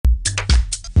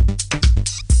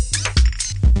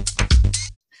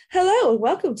Hello, and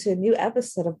welcome to a new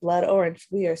episode of Blood Orange.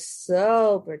 We are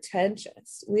so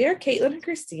pretentious. We are Caitlin and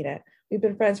Christina. We've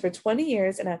been friends for 20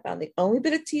 years, and I found the only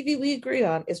bit of TV we agree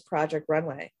on is Project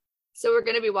Runway. So we're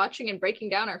going to be watching and breaking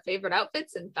down our favorite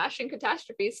outfits and fashion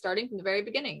catastrophes starting from the very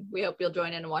beginning. We hope you'll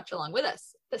join in and watch along with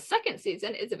us. The second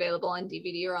season is available on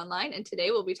DVD or online, and today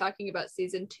we'll be talking about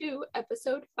season 2,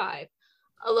 episode 5.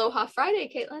 Aloha Friday,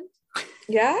 Caitlin.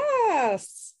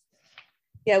 Yes.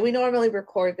 Yeah, we normally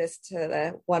record this to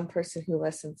the one person who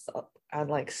listens on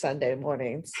like Sunday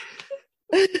mornings.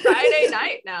 Friday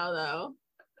night now, though.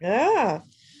 Yeah.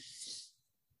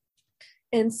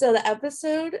 And so the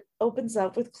episode opens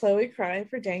up with Chloe crying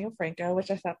for Daniel Franco, which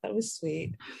I thought that was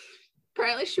sweet.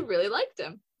 Apparently she really liked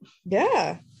him.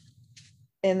 Yeah.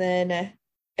 And then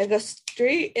it goes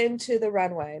straight into the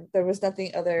runway. There was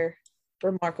nothing other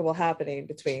remarkable happening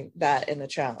between that and the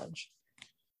challenge.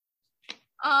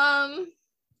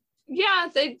 Yeah,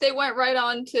 they went right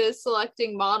on to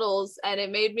selecting models, and it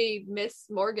made me miss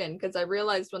Morgan because I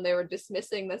realized when they were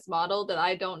dismissing this model that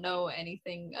I don't know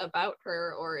anything about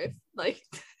her or if like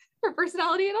her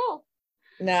personality at all.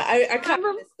 No, I kind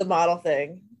of missed the model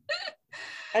thing.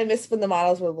 I missed when the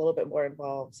models were a little bit more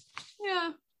involved. Yeah,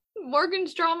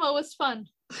 Morgan's drama was fun.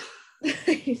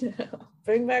 I know.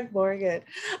 Bring back Morgan.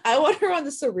 I want her on the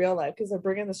Surreal Life because they're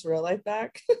bringing the Surreal Life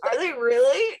back. Are they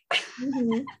really?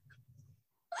 Mm-hmm.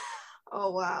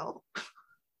 Oh, wow.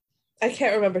 I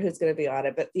can't remember who's going to be on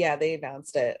it, but yeah, they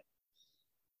announced it.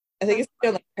 I think it's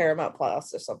on like Paramount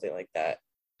Plus or something like that.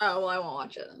 Oh, well, I won't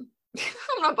watch it.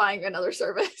 I'm not buying another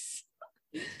service.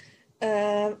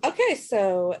 Okay,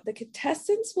 so the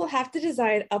contestants will have to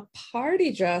design a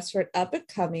party dress for an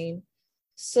up-and-coming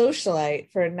socialite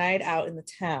for a night out in the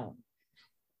town.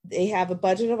 They have a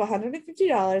budget of $150 and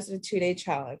a 2-day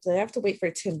challenge. They have to wait for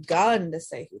Tim Gunn to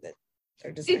say who they're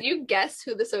designing. Did you guess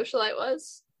who the socialite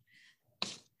was?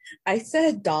 I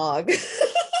said dog.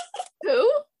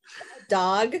 Who?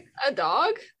 Dog. A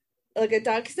dog? Like a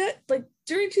dog. Because that, like,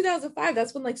 during 2005,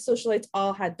 that's when like socialites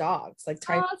all had dogs. Like,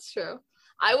 oh, that's true.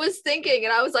 I was thinking,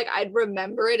 and I was like, I'd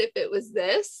remember it if it was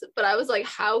this, but I was like,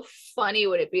 how funny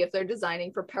would it be if they're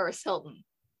designing for Paris Hilton?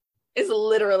 Is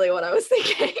literally what I was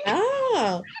thinking.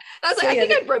 Oh. I was like, I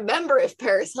think I'd remember if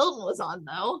Paris Hilton was on,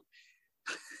 though.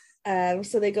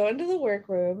 So they go into the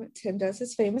workroom. Tim does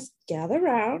his famous gather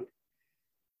round.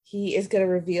 He is going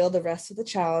to reveal the rest of the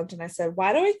challenge. And I said,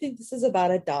 why do I think this is about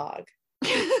a dog?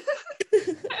 I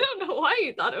don't know why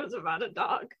you thought it was about a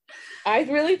dog. I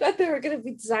really thought they were going to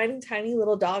be designing tiny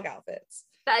little dog outfits.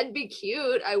 That'd be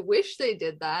cute. I wish they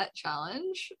did that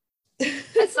challenge.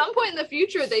 At some point in the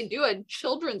future, they do a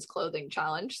children's clothing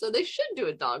challenge, so they should do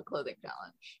a dog clothing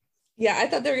challenge. Yeah, I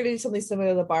thought they were going to do something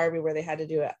similar to Barbie, where they had to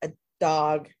do a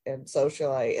dog and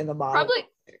socialite in the model.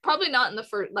 Probably not in the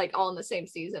first, like all in the same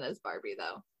season as Barbie,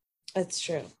 though. That's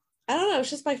true. I don't know.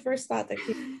 It's just my first thought that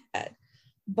came to my head.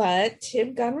 But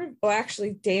Tim Gunn,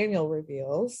 actually Daniel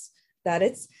reveals that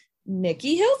it's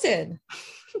Nikki Hilton.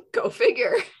 Go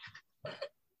figure.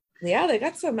 Yeah, they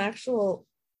got some actual.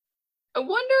 I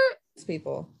wonder.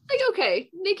 People. Like, okay,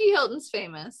 Nikki Hilton's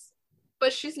famous,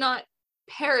 but she's not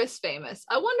Paris famous.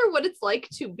 I wonder what it's like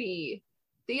to be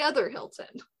the other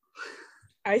Hilton.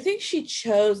 I think she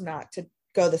chose not to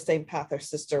go the same path her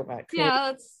sister went.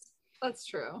 Yeah, that's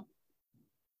true.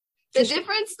 The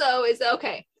difference, though, is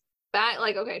okay. Back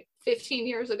 15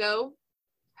 years ago,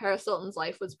 Paris Hilton's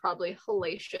life was probably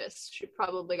hellacious. She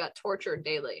probably got tortured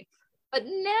daily. But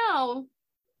now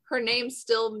her name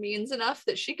still means enough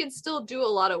that she can still do a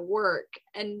lot of work.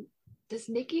 And does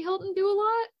Nikki Hilton do a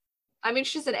lot? I mean,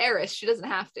 she's an heiress. She doesn't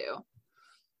have to.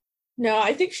 No,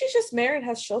 I think she's just married,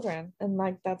 has children, and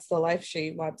like that's the life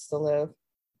she wants to live.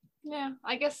 Yeah,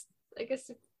 I guess if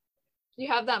you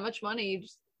have that much money, you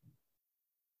just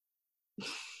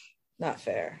Not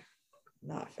fair.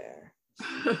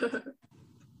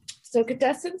 So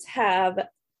contestants have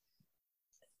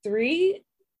 30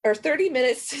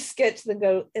 minutes to sketch and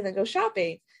then go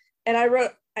shopping. And I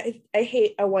wrote, I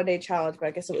hate a 1-day challenge, but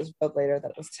I guess it was both later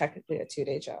that it was technically a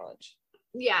 2-day challenge.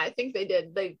 Yeah, I think they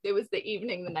did. It was the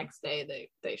evening the next day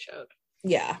they showed.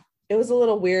 Yeah, it was a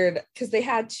little weird because they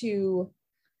had to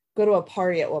go to a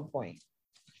party at one point.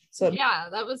 So yeah,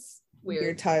 that was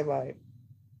weird timeline.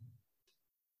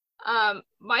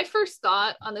 My first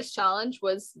thought on this challenge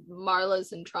was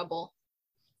Marla's in trouble.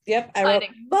 Yep, I wrote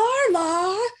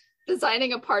Marla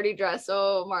designing a party dress.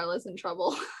 Oh, Marla's in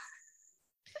trouble.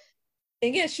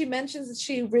 And yeah, she mentions that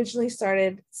she originally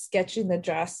started sketching the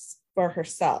dress for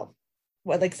herself,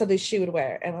 like something she would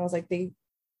wear. And I was like, they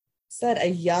said a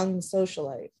young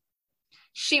socialite.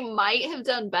 She might have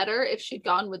done better if she'd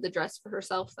gone with the dress for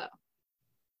herself, though.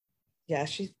 Yeah,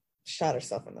 she shot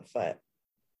herself in the foot.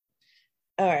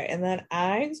 All right, and then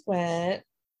I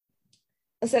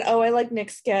said, oh, I like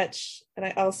Nick's sketch, and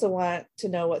I also want to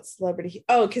know what celebrity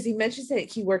because he mentions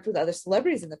that he worked with other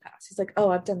celebrities in the past. He's like, oh,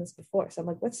 I've done this before. So I'm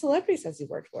like, what celebrities has he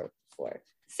worked for before?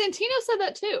 Santino said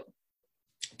that too.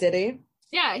 Did he?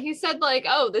 Yeah, he said like,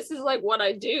 oh, this is like what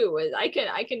I do. I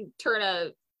can turn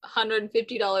a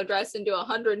 $150 dress into a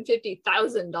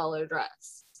 $150,000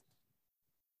 dress.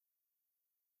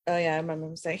 Oh yeah, I remember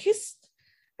him saying I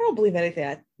don't believe anything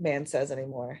that man says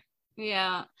anymore.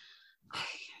 Yeah.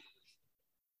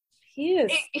 He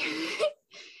is.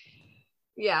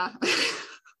 Yeah.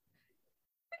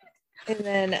 And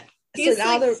then he's so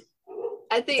now like,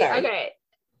 I think okay.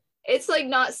 It's like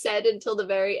not said until the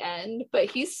very end, but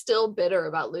he's still bitter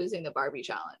about losing the Barbie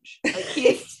challenge. Like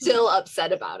he's still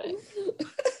upset about it.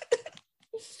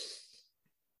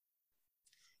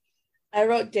 I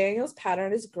wrote Daniel's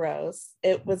pattern is gross.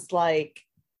 It was like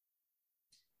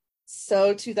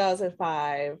so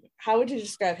 2005. How would you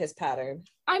describe his pattern?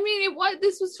 I mean,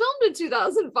 this was filmed in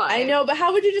 2005. I know, but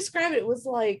how would you describe it? It was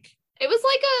like a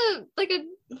I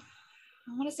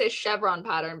want to say chevron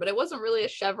pattern, but it wasn't really a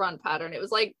chevron pattern. It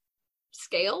was like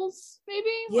scales,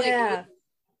 maybe? Yeah. Like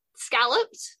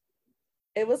scalloped.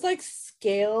 It was like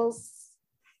scales.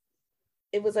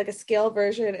 It was like a scale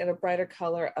version in a brighter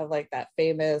color of like that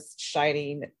famous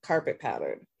shining carpet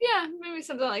pattern. Yeah, maybe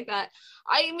something like that.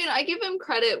 I mean, I give him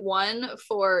credit, one,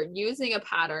 for using a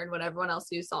pattern when everyone else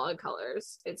used solid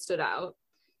colors. It stood out.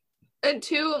 And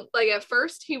two, like at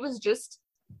first he was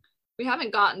we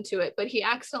haven't gotten to it, but he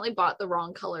accidentally bought the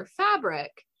wrong color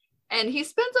fabric. And he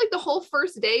spends like the whole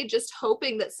first day just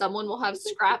hoping that someone will have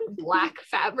scrap black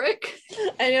fabric.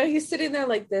 I know, he's sitting there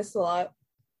like this a lot.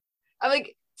 I'm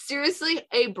like, seriously,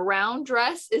 a brown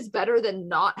dress is better than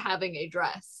not having a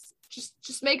dress.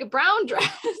 Just make a brown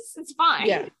dress. It's fine.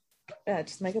 Yeah,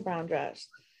 just make a brown dress.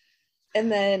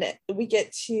 And then we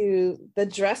get to the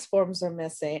dress forms are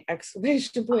missing!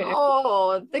 Exclamation point.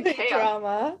 Oh, the chaos.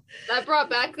 Drama. That brought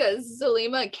back that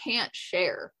Zulema can't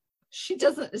share.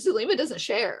 Zulema doesn't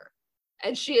share.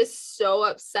 And she is so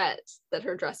upset that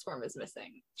her dress form is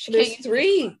missing.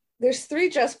 There's three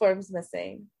dress forms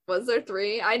missing. Was there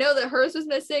three? I know that hers was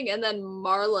missing, and then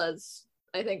Marla's,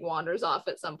 I think, wanders off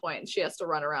at some point, and she has to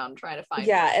run around trying to find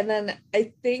her. And then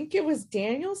I think it was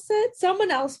Daniel said,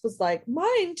 someone else was like,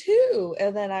 mine too.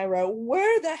 And then I wrote,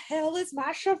 where the hell is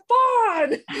my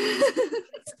chiffon?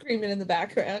 Screaming in the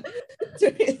background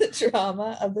during the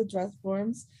drama of the dress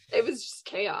forms. It was just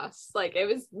chaos. Like, it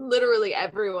was literally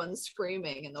everyone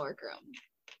screaming in the workroom.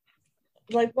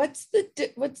 Like, what's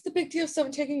the big deal of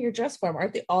someone taking your dress form?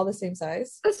 Aren't they all the same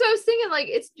size? That's what I was thinking. Like,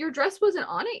 your dress wasn't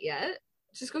on it yet.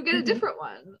 Just go get a different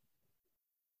one.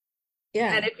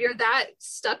 Yeah. And if you're that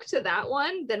stuck to that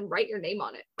one, then write your name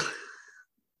on it.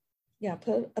 Yeah,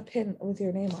 put a pin with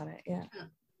your name on it. Yeah.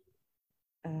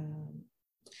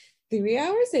 3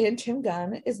 hours in, Tim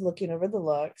Gunn is looking over the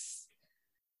looks.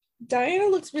 Diana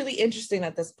looks really interesting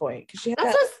at this point because she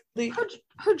had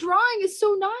her drawing is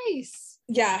so nice.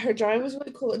 Yeah, her drawing was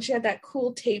really cool, and she had that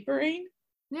cool tapering.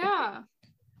 Yeah.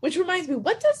 Which reminds me,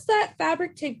 what does that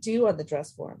fabric tape do on the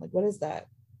dress form? Like, what is that?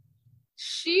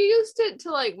 She used it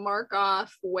to like mark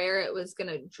off where it was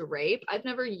gonna drape. I've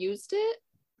never used it.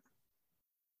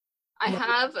 I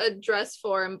have a dress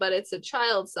form, but it's a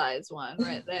child size one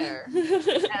right there.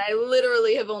 And I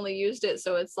literally have only used it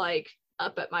so it's like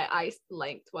up at my eye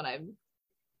length when I've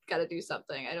got to do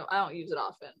something. I don't use it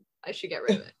often. I should get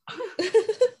rid of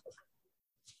it.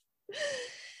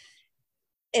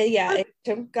 And yeah,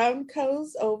 Tim Gunn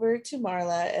goes over to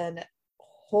Marla, and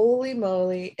holy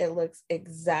moly, it looks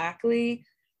exactly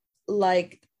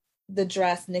like the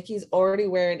dress Nikki's already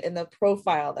wearing in the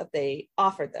profile that they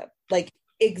offered them. Like,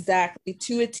 exactly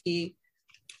to a T.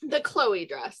 The Chloe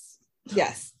dress.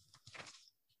 Yes.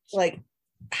 Like,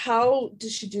 how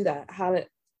did she do that?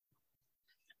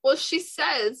 Well, she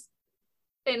says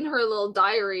in her little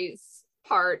diaries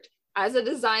part, as a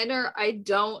designer, I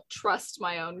don't trust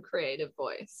my own creative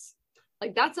voice.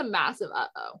 Like, that's a massive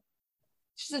uh-oh.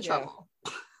 She's in trouble.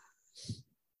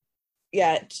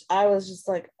 Yeah, I was just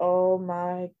like, oh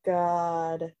my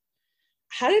God.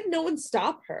 How did no one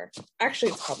stop her?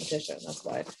 Actually, it's competition. That's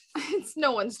why. It's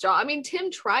no one's job. I mean,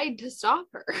 Tim tried to stop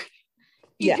her.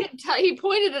 He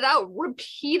pointed it out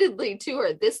repeatedly to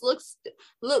her.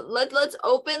 Let's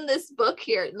open this book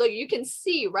here. Look, you can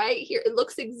see right here. It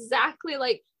looks exactly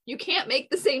like, you can't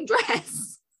make the same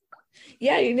dress.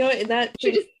 Yeah, and that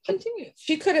she just continues.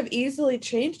 She could have easily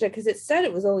changed it because it said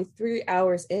it was only 3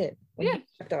 hours in when he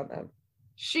checked on them.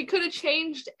 She could have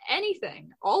changed anything,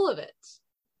 all of it.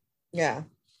 Yeah.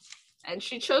 And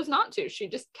she chose not to. She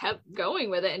just kept going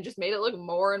with it and just made it look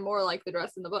more and more like the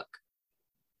dress in the book.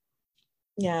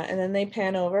 Yeah, and then they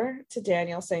pan over to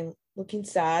Daniel saying, looking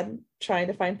sad, trying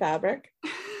to find fabric.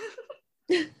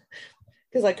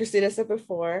 Because like Christina said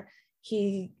before,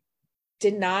 he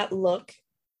did not look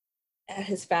at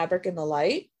his fabric in the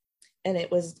light, and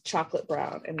it was chocolate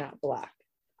brown and not black.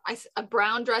 A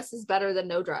brown dress is better than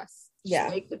no dress.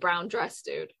 Just make the brown dress,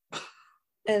 dude.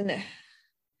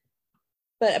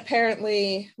 But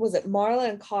apparently, was it Marla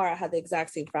and Cara had the exact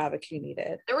same fabric he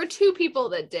needed? There were two people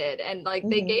that did, and like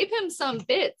they gave him some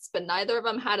bits, but neither of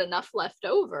them had enough left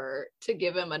over to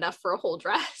give him enough for a whole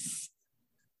dress.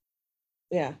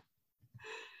 Yeah.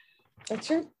 That's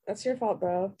your fault,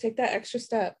 bro. Take that extra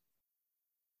step.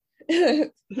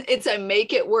 It's a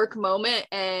make it work moment,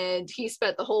 and he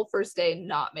spent the whole first day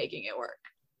not making it work.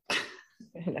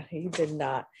 No, he did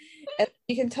not. And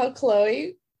you can tell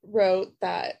Chloe wrote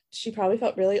that she probably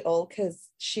felt really old because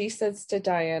she says to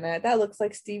Diana, that looks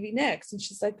like Stevie Nicks. And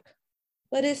she's like,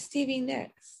 what is Stevie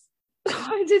Nicks?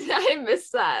 I miss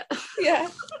that. Yeah.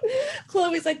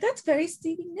 Chloe's like, that's very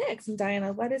Stevie Nicks. And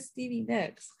Diana, what is Stevie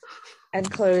Nicks? And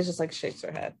Chloe just like shakes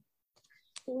her head.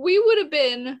 We would have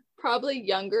been probably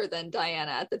younger than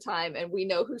Diana at the time, and we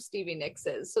know who Stevie Nicks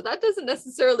is. So that doesn't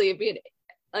necessarily be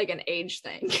an age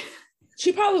thing.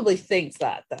 She probably thinks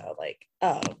that though, like,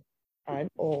 oh, I'm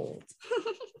old.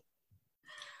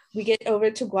 We get over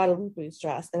to Guadalupe's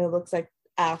dress and it looks like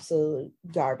absolute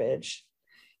garbage.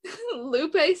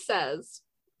 Lupe says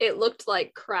it looked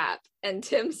like crap, and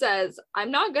Tim says,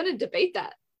 I'm not gonna debate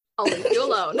that. I'll leave you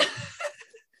alone.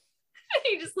 And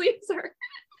he just leaves her.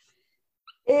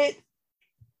 It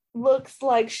looks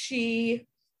like she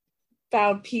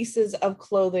found pieces of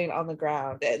clothing on the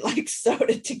ground and like sewed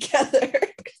it together.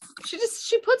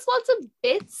 She puts lots of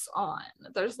bits on.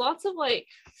 There's lots of like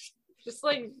just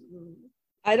like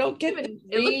I don't get the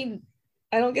green.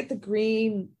 I don't get the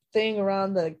green thing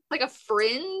around the like a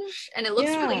fringe, and it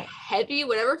looks really heavy.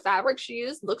 Whatever fabric she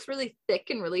used looks really thick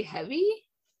and really heavy.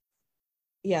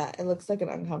 Yeah, it looks like an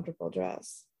uncomfortable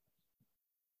dress.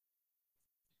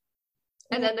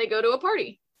 And then they go to a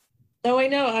party. Oh, I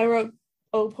know. I wrote,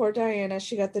 oh, poor Diana.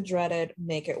 She got the dreaded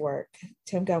make it work.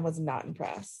 Tim Gunn was not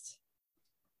impressed.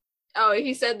 Oh,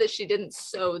 he said that she didn't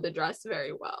sew the dress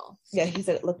very well. Yeah, he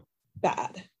said it looked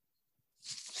bad.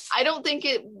 I don't think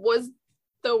it was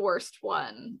the worst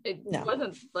one. It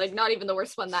wasn't like not even the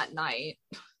worst one that night.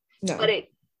 No. But it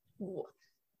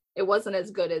wasn't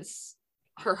as good as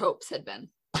her hopes had been.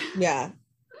 Yeah.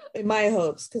 In my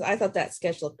hopes, because I thought that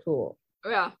sketch looked cool.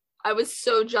 Yeah. I was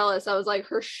so jealous. I was like,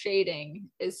 her shading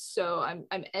is so I'm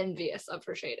envious of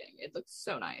her shading. It looks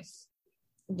so nice.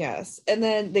 Yes. And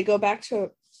then they go back to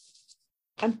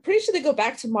I'm pretty sure they go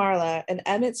back to Marla, and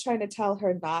Emmett's trying to tell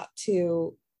her not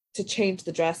to change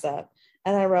the dress up.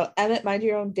 And I wrote, Emmett, mind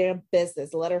your own damn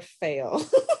business. Let her fail.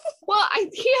 Well,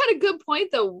 he had a good point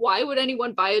though. Why would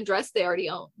anyone buy a dress they already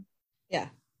own? Yeah.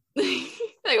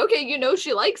 Like, okay, you know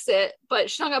she likes it, but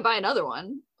she's not gonna buy another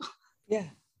one. Yeah.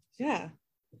 Yeah.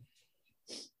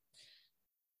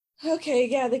 Okay,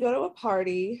 yeah, they go to a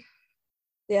party.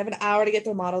 They have an hour to get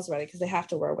their models ready because they have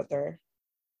to wear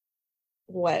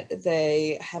what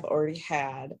they have already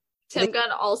had. Tim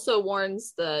Gunn also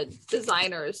warns the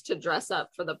designers to dress up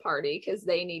for the party because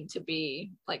they need to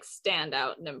be like stand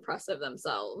out and impressive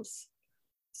themselves.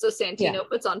 So Santino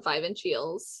puts on 5-inch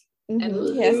heels and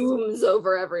looms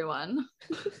over everyone.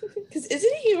 Because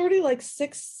isn't he already like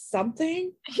 6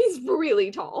 something? He's really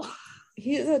tall.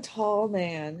 He's a tall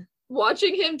man.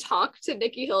 Watching him talk to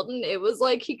Nikki Hilton, it was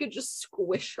like he could just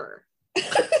squish her.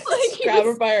 Like grab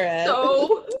her by her head.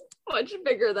 So much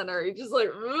bigger than her. He just like.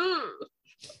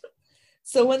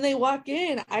 So when they walk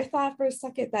in, I thought for a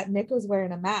second that Nick was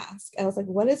wearing a mask. I was like,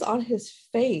 what is on his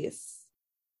face?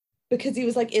 Because he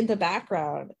was like in the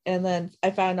background. And then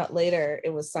I found out later it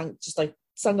was just like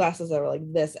sunglasses that were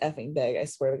like this effing big. I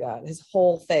swear to God, his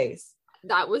whole face.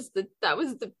 That was the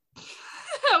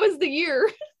year.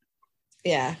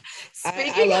 Yeah.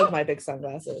 I love my big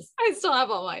sunglasses. I still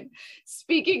have all mine.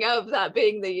 Speaking of that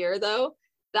being the year though,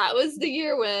 that was the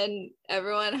year when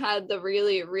everyone had the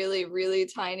really, really, really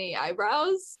tiny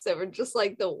eyebrows. They were just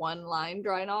like the one line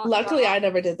drawing off. Luckily, I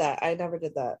never did that. I never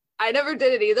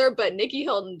did it either, but Nikki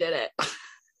Hilton did it.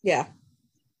 Yeah.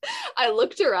 I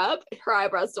looked her up. Her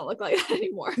eyebrows don't look like that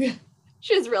anymore. Yeah.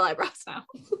 She has real eyebrows now.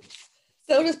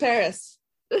 So does Paris.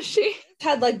 Does she?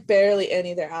 Had like barely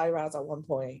any of their eyebrows at one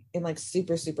point and like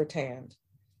super, super tanned.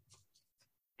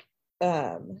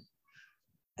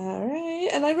 All right.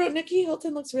 And I wrote Nikki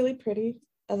Hilton looks really pretty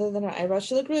other than her eyebrows.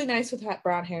 She looked really nice with that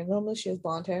brown hair. Normally she has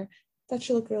blonde hair. Thought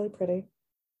she looked really pretty.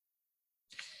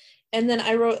 And then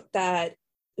I wrote that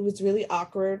it was really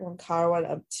awkward when Cara went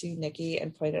up to Nikki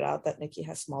and pointed out that Nikki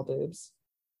has small boobs.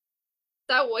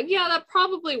 That one, yeah, that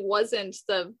probably wasn't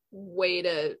the way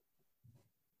to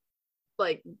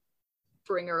like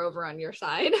bring her over on your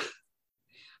side.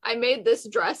 I made this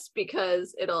dress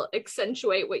because it'll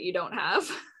accentuate what you don't have.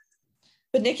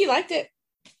 But Nikki liked it.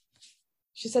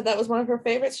 She said that was one of her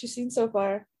favorites she's seen so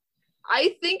far.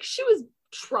 I think she was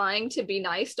trying to be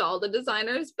nice to all the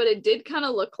designers, but it did kind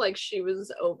of look like she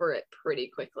was over it pretty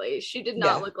quickly. She did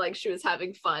not look like she was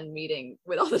having fun meeting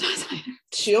with all the designers.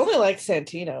 She only liked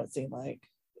Santino, it seemed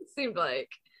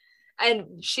like.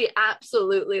 And she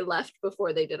absolutely left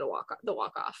before they did the walk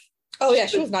off. Oh yeah,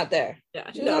 she was not there.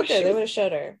 Yeah, she was not there. They would have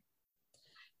showed her.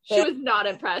 But she was not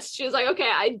impressed. She was like, okay,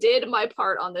 I did my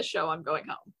part on this show. I'm going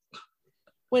home.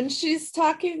 When she's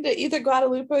talking to either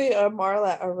Guadalupe or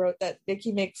Marla, I wrote that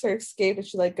Nikki makes her escape and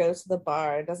she like goes to the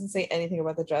bar and doesn't say anything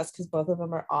about the dress because both of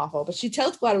them are awful. But she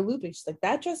tells Guadalupe, she's like,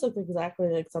 that dress looks exactly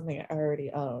like something I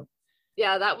already own.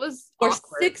 Yeah, that was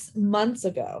awkward. 6 months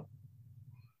ago.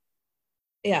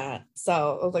 Yeah,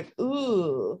 so I was like,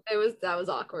 ooh. That was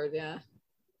awkward, yeah.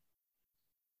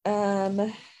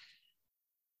 Oh,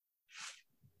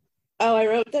 I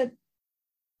wrote that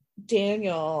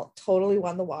Daniel totally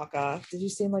won the walk-off. Did you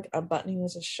see him like unbuttoning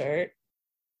his shirt?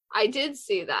 I did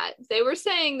see that. They were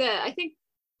saying that, I think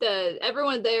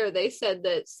everyone there, they said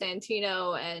that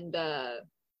Santino and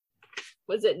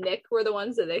was it Nick were the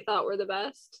ones that they thought were the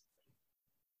best?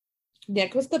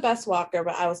 Nick was the best walker,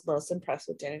 but I was most impressed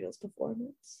with Daniel's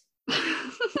performance.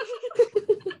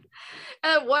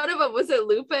 And one of them, was it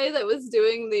Lupe that was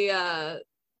doing the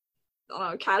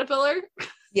caterpillar?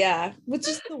 Yeah, which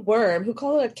is the worm. Who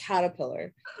called it a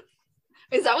caterpillar?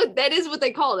 Is that is what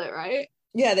they called it, right?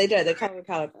 Yeah, they did. They called it a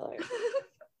caterpillar.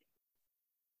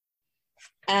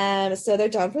 And so they're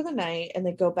done for the night and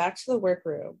they go back to the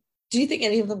workroom. Do you think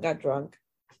any of them got drunk?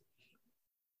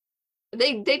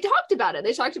 They talked about it.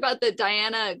 They talked about that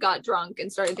Diana got drunk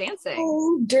and started dancing.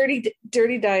 Oh, dirty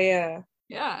Diana.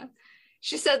 Yeah.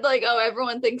 She said like, oh,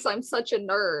 everyone thinks I'm such a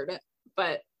nerd,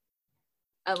 but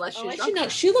unless she's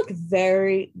drunk. She looked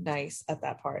very nice at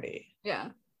that party. Yeah.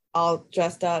 All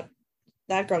dressed up.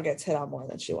 That girl gets hit on more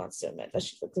than she wants to admit, but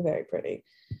she looks very pretty.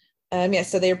 Yeah,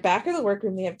 so they're back in the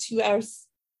workroom. They have 2 hours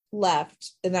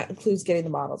left, and that includes getting the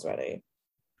models ready.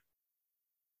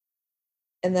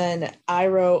 And then I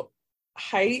wrote,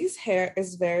 Heidi's hair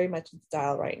is very much in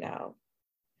style right now.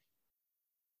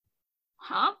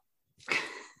 Huh?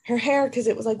 Her hair, because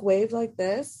it was like waved like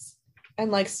this,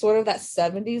 and like sort of that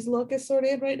 70s look is sort of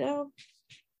in right now.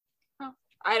 Oh,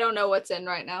 I don't know what's in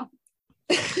right now.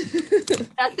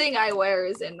 That thing I wear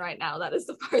is in right now. That is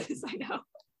the farthest I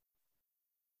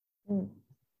know.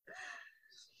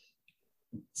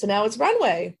 So now it's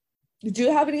runway. Did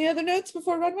you have any other notes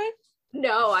before runway?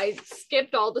 No, I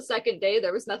skipped all the second day.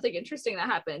 There was nothing interesting that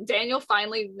happened. Daniel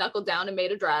finally knuckled down and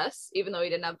made a dress, even though he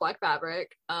didn't have black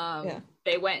fabric.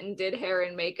 They went and did hair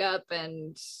and makeup,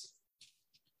 and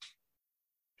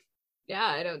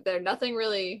nothing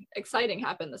really exciting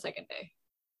happened the second day.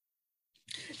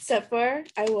 Except for,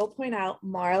 I will point out,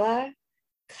 Marla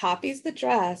copies the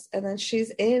dress, and then she's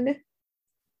in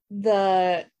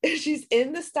the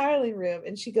styling room,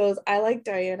 and she goes, I like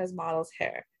Diana's model's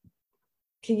hair.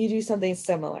 Can you do something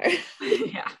similar?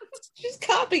 Yeah. She's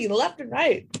copying left and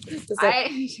right.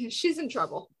 She's in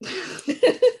trouble.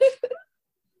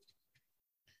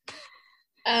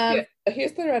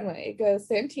 Here's the runway. It goes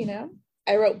Santino.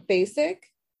 I wrote basic,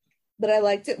 but I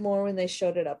liked it more when they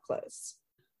showed it up close.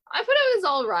 I thought it was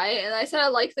all right, and I said I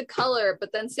like the color,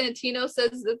 but then Santino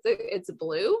says that it's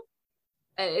blue.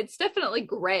 It's definitely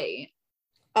gray.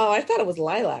 Oh, I thought it was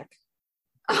lilac.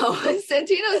 Oh,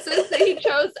 Santino says that he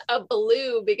chose a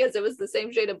blue because it was the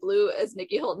same shade of blue as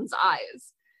Nikki Holden's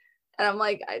eyes. And I'm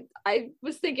like, I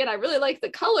was thinking I really like the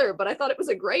color, but I thought it was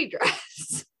a gray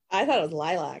dress. I thought it was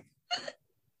lilac.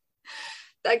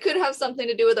 That could have something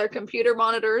to do with our computer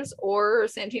monitors, or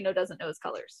Santino doesn't know his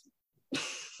colors.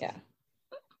 Yeah.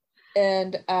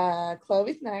 And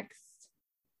Chloe's next.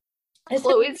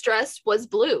 Chloe's dress was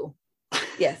blue.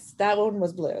 Yes, that one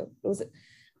was blue.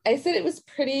 I said it was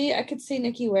pretty. I could see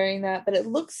Nikki wearing that, but it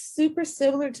looks super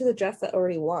similar to the dress that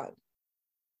already won.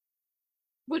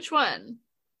 Which one?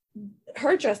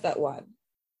 Her dress that won.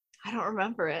 I don't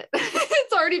remember it.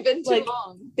 It's already been too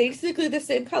long. Basically the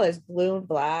same colors, blue and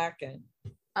black, and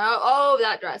oh,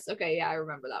 that dress. Okay, yeah, I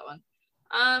remember that one.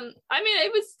 I mean,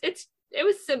 it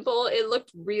was simple. It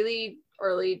looked really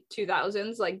early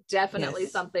 2000s, like definitely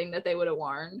something that they would have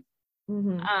worn.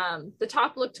 Mm-hmm. The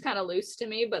top looked kind of loose to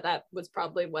me, but that was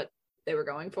probably what they were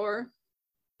going for,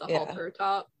 the halter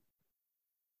top.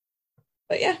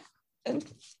 But yeah, And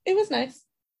it was nice.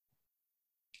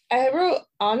 I wrote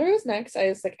Honor was next. I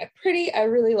was like, I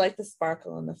really like the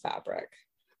sparkle in the fabric.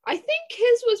 I think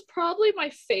his was probably my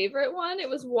favorite one. It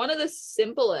was one of the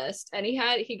simplest, and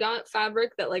he got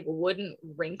fabric that like wouldn't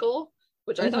wrinkle,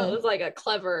 which I thought was like a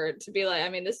clever to be like, I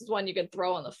mean, this is one you can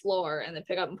throw on the floor and then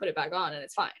pick up and put it back on and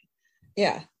it's fine.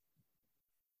 Yeah.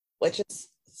 Which is,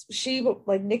 she,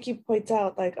 like Nikki points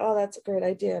out, like, oh, that's a great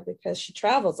idea because she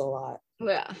travels a lot.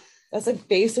 Yeah. That's like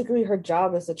basically her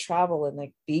job is to travel and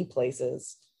like be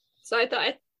places. So I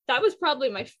thought that was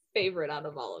probably my favorite out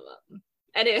of all of them.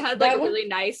 And it had like a really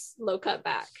nice low cut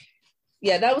back.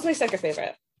 Yeah, that was my second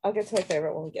favorite. I'll get to my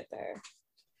favorite when we get there.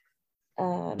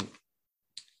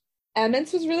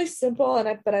 Emmett's was really simple,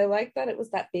 but I liked that it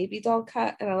was that baby doll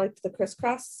cut, and I liked the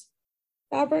crisscross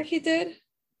fabric he did.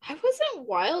 I wasn't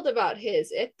wild about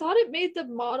his. I thought it made the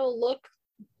model look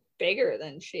bigger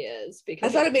than she is because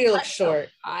I thought it made her look short.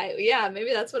 Yeah,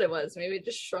 maybe that's what it was. Maybe it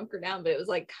just shrunk her down, but it was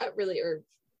like cut really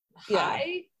high.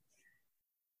 Yeah.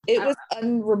 It was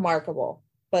unremarkable,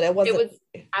 but it wasn't. It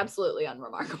was absolutely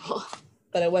unremarkable.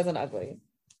 But it wasn't ugly.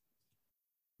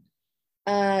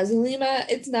 Zulema,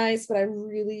 it's nice, but I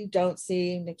really don't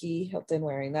see Nikki Hilton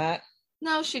wearing that.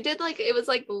 No, she did like, it was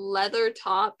like leather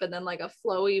top and then like a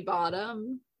flowy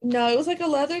bottom. No, it was like a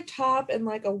leather top and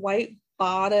like a white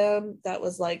bottom that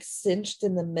was like cinched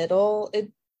in the middle.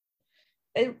 It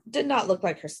did not look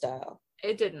like her style.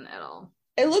 It didn't at all.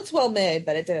 It looked well made,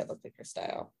 but it didn't look like her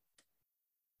style.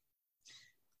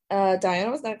 Diana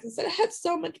was next and said it had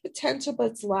so much potential,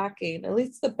 but it's lacking. At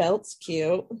least the belt's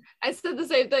cute. I said the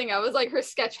same thing. I was like, her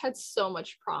sketch had so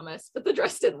much promise, but the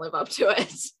dress didn't live up to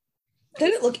it.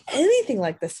 Didn't look anything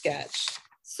like the sketch.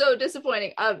 So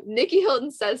disappointing. Nikki Hilton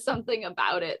says something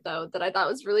about it though that I thought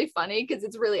was really funny because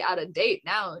it's really out of date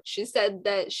now. She said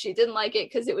that she didn't like it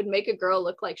because it would make a girl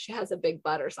look like she has a big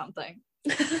butt or something.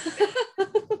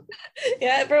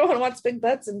 Yeah, everyone wants big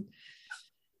butts in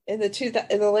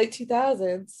the late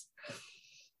 2000s.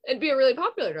 It'd be a really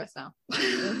popular dress now.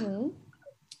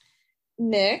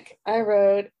 Nick, I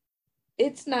wrote,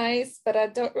 it's nice, but I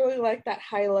don't really like that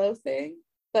high-low thing.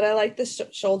 But I like the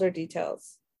shoulder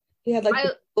details. He had like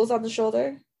the bubbles on the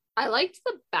shoulder. I liked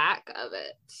the back of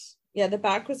it. Yeah, the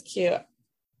back was cute.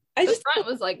 The front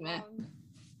was like meh.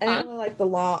 I didn't really like the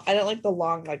long. I don't like the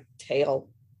long like tail.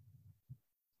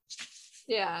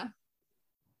 Yeah.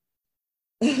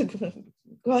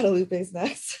 Guadalupe's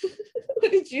next.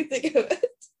 What did you think of it?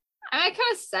 I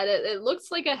kind of said it. It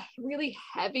looks like a really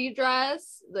heavy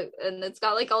dress, and it's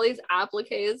got like all these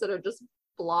appliques that are just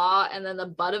blah, and then the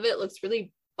butt of it looks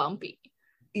really bumpy.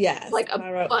 Yes, like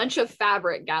a bunch of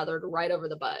fabric gathered right over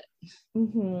the butt.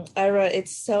 I wrote,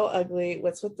 it's so ugly.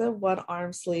 What's with the one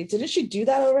arm sleeve? Didn't she do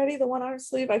that already? The one arm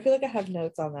sleeve? I feel like I have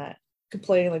notes on that,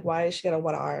 complaining like, why is she got a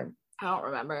one arm? I don't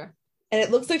remember. And it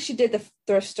looks like she did the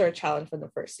thrift store challenge from the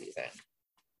first season.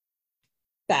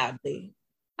 Badly.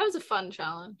 That was a fun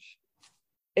challenge.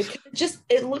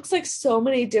 It looks like so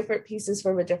many different pieces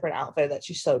from a different outfit that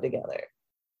she sewed together.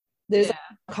 There's a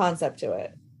concept to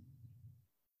it.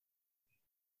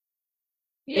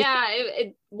 Yeah,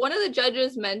 one of the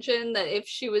judges mentioned that if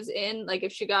she was in, like,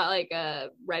 if she got like a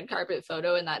red carpet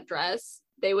photo in that dress,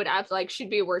 they would act like she'd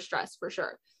be a worse dress for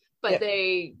sure. But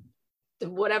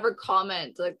whatever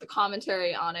comment, like the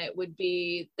commentary on it would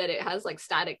be that it has like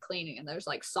static cleaning and there's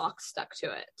like socks stuck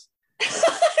to it.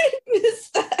 I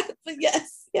missed that. But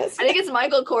yes. I think it's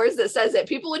Michael Kors that says it.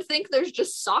 People would think there's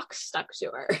just socks stuck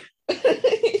to her.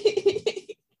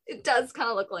 It does kind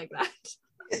of look like that.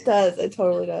 It does. It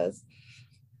totally does.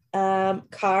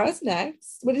 Cara's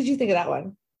next. What did you think of that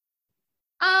one?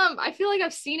 I feel like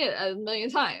I've seen it a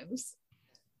million times.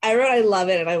 I wrote, I love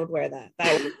it, and I would wear that.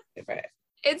 That was my favorite.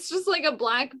 It's just like a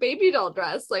black baby doll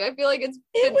dress. Like, I feel like it was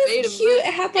cute.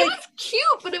 It was cute,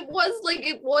 but it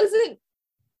wasn't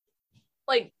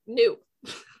like new.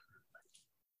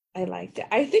 I liked it.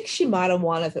 I think she might have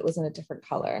won if it was in a different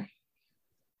color.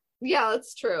 Yeah,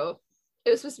 that's true.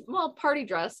 It was just, party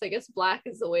dress. I guess black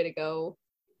is the way to go.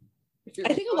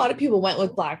 I think a lot of people went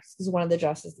with black because one of the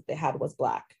dresses that they had was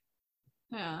black.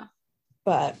 Yeah.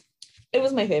 But it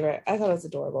was my favorite. I thought it was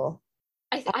adorable.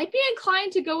 I'd be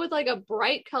inclined to go with like a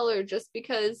bright color just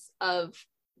because of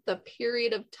the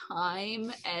period of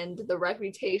time and the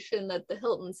reputation that the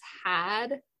Hiltons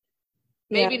had.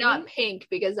 Maybe not pink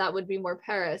because that would be more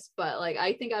Paris, but like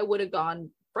I think I would have gone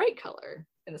bright color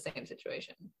in the same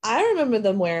situation. I remember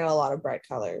them wearing a lot of bright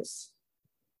colors.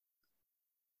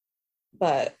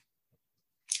 But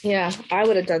yeah, I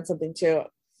would have done something too.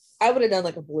 I would have done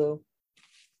like a blue.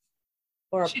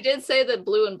 She did say that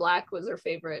blue and black was her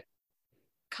favorite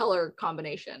color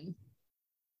combination.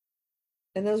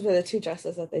 And those were the two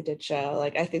dresses that they did show.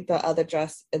 Like, I think the other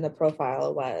dress in the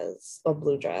profile was a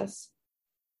blue dress.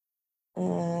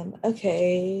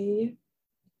 Okay.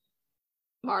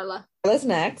 Marla. Marla's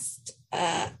next.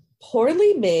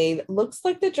 Poorly made. Looks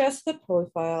like the dress in the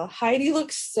profile. Heidi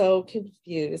looks so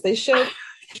confused. They showed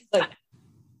like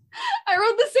I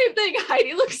wrote the same thing.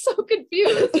 Heidi looks so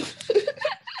confused.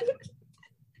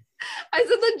 I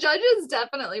said the judges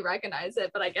definitely recognize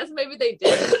it, but I guess maybe they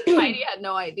did. Heidi had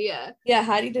no idea. Yeah,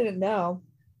 Heidi didn't know.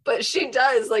 But she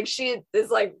does. Like, she is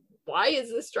like, why is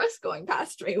this dress going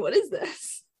past me? What is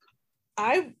this?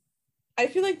 I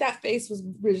feel like that face was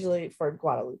originally for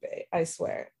Guadalupe, I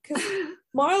swear. Because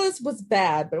Marla's was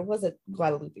bad, but it wasn't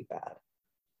Guadalupe bad.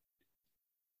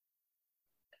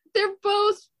 They're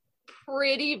both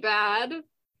pretty bad,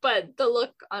 but the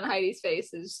look on Heidi's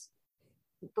face is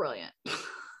brilliant.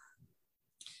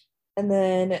 And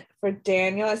then for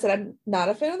Daniel, I said I'm not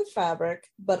a fan of the fabric,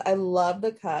 but I love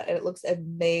the cut and it looks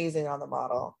amazing on the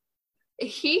model.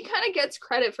 He kind of gets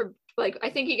credit for, like, I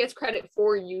think he gets credit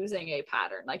for using a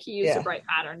pattern. Like, he used a bright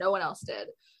pattern. No one else did.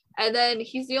 And then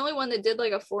he's the only one that did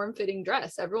like a form-fitting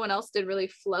dress. Everyone else did really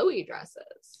flowy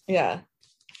dresses. Yeah.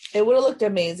 It would have looked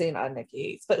amazing on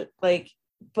Nikki's, but I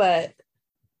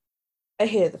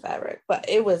hated the fabric. But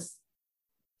if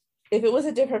it was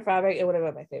a different fabric, it would have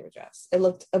been my favorite dress. It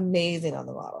looked amazing on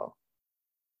the model.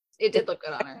 It did look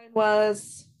good on her.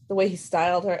 Was the way he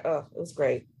styled her. Oh, it was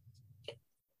great.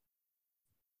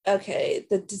 Okay,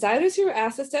 the designers who were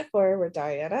asked to step forward were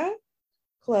Diana,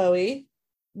 Chloe,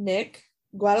 Nick,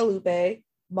 Guadalupe,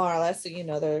 Marla, so you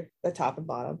know they're the top and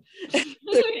bottom.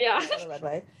 Yeah. The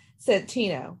runway.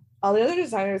 Santino. All the other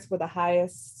designers were the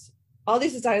highest. All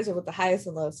these designers were with the highest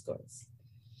and lowest scores.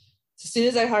 So as soon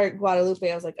as I heard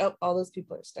Guadalupe, I was like, oh, all those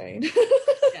people are staying.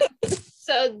 Yeah.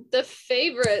 So the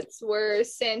favorites were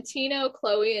Santino,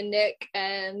 Chloe, and Nick,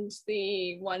 and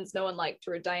the ones no one liked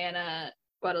were Diana,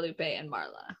 Guadalupe, and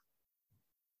Marla.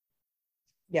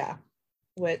 Yeah,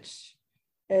 which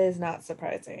is not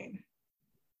surprising.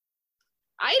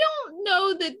 I don't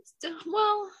know that,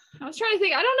 well, I was trying to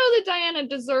think. I don't know that Diana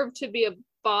deserved to be a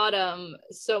bottom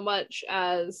so much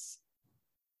as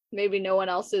maybe no one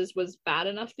else's was bad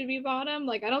enough to be bottom.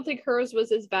 Like, I don't think hers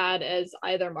was as bad as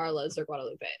either Marla's or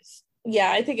Guadalupe's.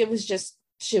 Yeah, I think it was just,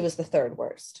 she was the third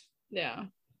worst. Yeah.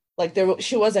 Like,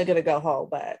 she wasn't going to go home,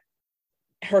 but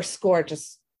her score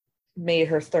just made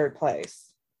her third place.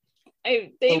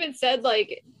 They even said,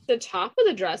 like, the top of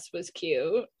the dress was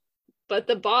cute, but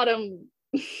the bottom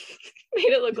made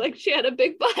it look like she had a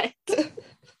big butt.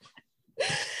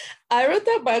 I wrote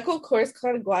that Michael Kors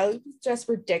and Guadalupe's dress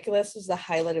ridiculous was the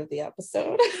highlight of the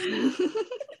episode.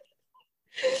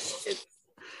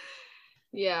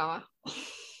 Yeah.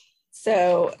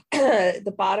 So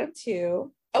the bottom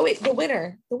two. Oh wait, the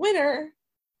winner.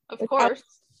 Of course.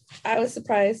 I was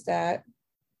surprised at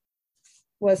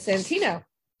was Santino.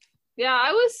 Yeah,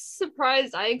 I was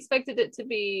surprised. I expected it to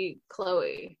be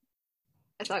Chloe.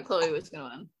 I thought Chloe was going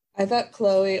to win. I thought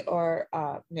Chloe or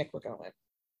Nick were going to win.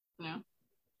 Yeah.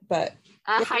 But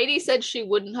Heidi said she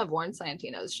wouldn't have worn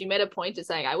Santino's. She made a point of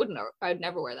saying, I'd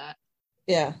never wear that.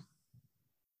 Yeah.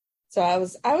 So I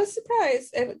was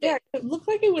surprised. And yeah, it looked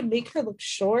like it would make her look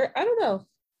short. I don't know.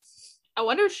 I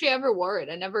wonder if she ever wore it.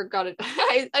 I never got it.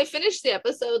 I finished the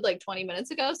episode like 20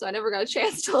 minutes ago, so I never got a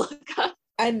chance to look up.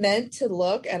 I meant to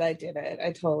look and I didn't.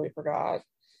 I totally forgot.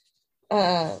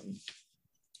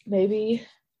 Maybe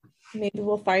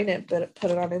we'll find it, but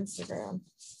put it on Instagram.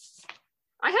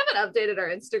 I haven't updated our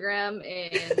Instagram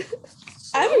in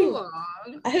so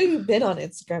long. I haven't even been on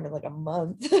Instagram in like a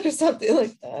month or something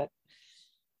like that.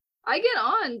 I get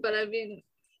on, but I mean,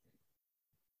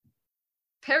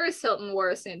 Paris Hilton wore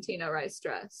a Santino Rice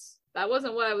dress. That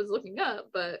wasn't what I was looking up,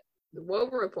 but the Woe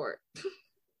report.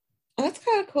 That's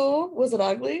kind of cool. Was it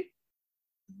ugly?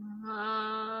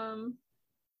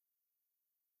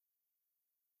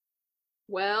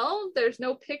 Well, there's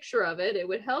no picture of it. It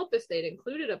would help if they'd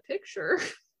included a picture.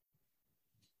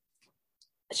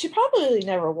 She probably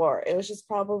never wore it. It was just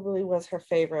probably was her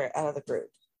favorite out of the group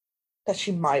that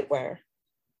she might wear.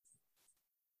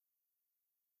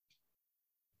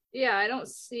 Yeah, I don't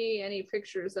see any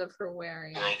pictures of her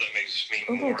wearing it. That makes me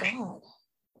oh my god.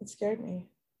 It scared me.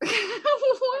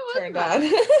 What turned on.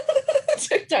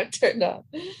 TikTok turned on.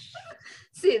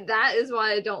 See, that is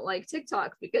why I don't like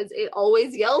TikTok, because it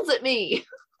always yells at me.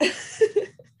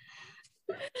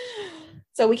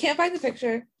 So we can't find the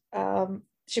picture.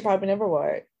 She probably never wore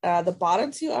it. The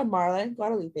bottom two are Marla and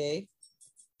Guadalupe.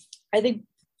 I think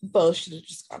both should have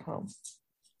just gone home.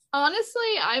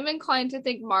 Honestly, I'm inclined to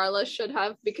think Marla should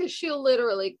have, because she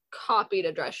literally copied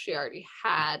a dress she already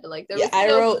had. Like, there was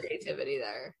no creativity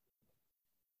there.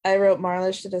 I wrote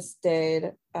Marla should have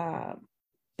stayed.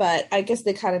 But I guess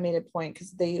they kind of made a point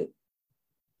because if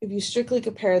you strictly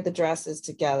compared the dresses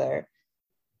together,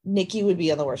 Nikki would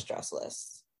be on the worst dress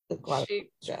list. The Guadalupe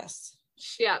dress.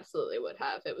 She absolutely would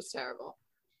have. It was terrible.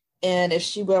 And if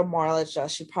she wore Marla's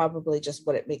dress, she probably just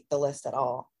wouldn't make the list at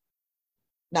all.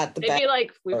 Not the They'd best. be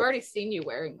like, we've already seen you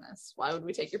wearing this. Why would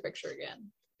we take your picture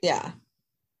again? Yeah.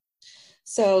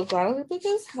 So Guadalupe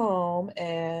goes home,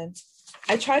 and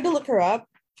I tried to look her up,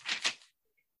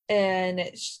 and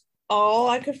all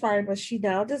I could find was she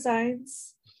now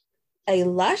designs a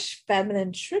lush,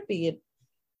 feminine, trippy, and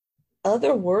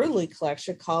otherworldly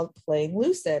collection called Playing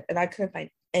Lucid, and I couldn't find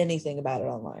anything about it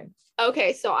online.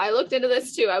 Okay, so I looked into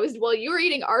this too. While you were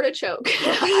eating artichoke,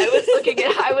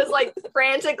 I was like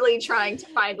frantically trying to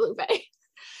find Lupe.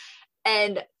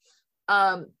 And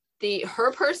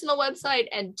her personal website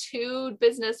and 2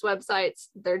 business websites,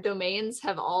 their domains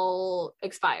have all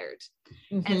expired.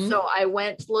 Mm-hmm. And so I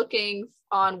went looking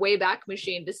on Wayback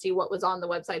Machine to see what was on the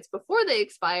websites before they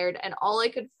expired, and all I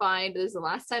could find is the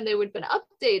last time they would have been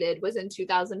updated was in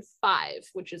 2005,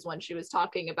 which is when she was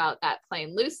talking about that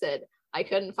Playing Lucid. I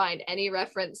couldn't find any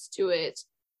reference to it,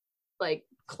 like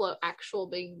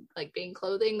being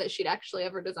clothing that she'd actually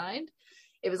ever designed.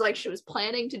 It was like she was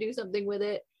planning to do something with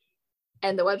it,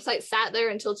 and the website sat there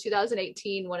until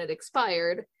 2018 when it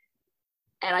expired,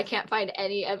 and I can't find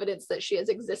any evidence that she has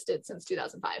existed since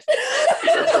 2005.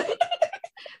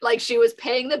 Like she was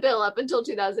paying the bill up until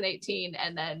 2018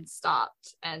 and then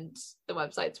stopped, and the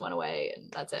websites went away,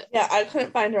 and that's it. Yeah, I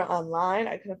couldn't find her online.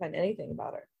 I couldn't find anything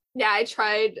about her. Yeah, I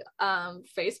tried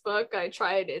Facebook, I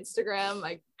tried Instagram,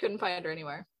 I couldn't find her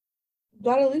anywhere.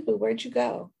 Guadalupe, where'd you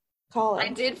go? Call her. I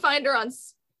did find her on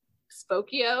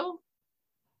Spokeo,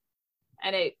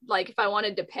 and it, like, if I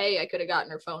wanted to pay, I could have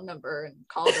gotten her phone number and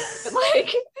called her. But,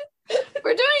 like,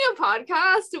 we're doing a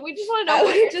podcast, and we just want to know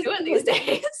what you're doing these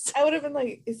days. I would have been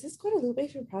like, is this Guadalupe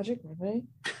from Project Runway?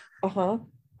 Uh-huh.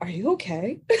 Are you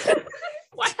okay?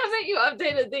 Why haven't you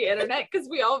updated the internet? Because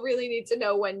we all really need to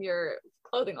know when your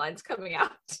clothing line's coming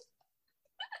out.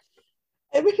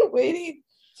 I've been waiting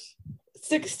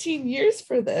 16 years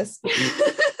for this.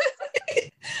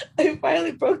 I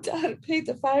finally broke down and paid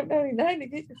the $5.99 to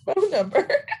get your phone number.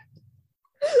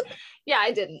 Yeah,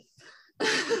 I didn't.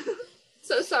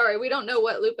 So sorry, we don't know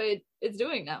what Lupe is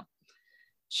doing now.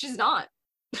 She's not.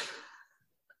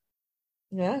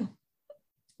 Yeah.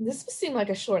 This seemed like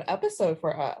a short episode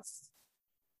for us.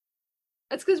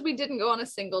 That's because we didn't go on a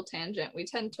single tangent. We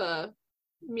tend to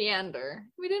meander.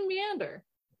 We didn't meander.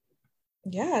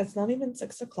 Yeah, it's not even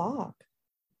 6:00.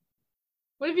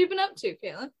 What have you been up to,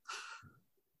 Caitlin?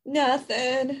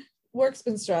 Nothing. Work's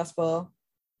been stressful.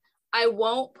 I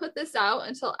won't put this out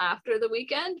until after the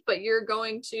weekend, but you're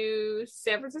going to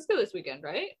San Francisco this weekend,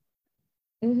 right?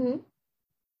 Mm-hmm.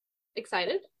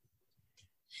 Excited?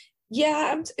 Yeah,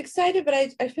 I'm excited, but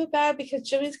I feel bad because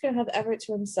Jimmy's going to have Everett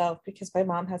to himself because my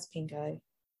mom has pink eye.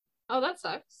 Oh, that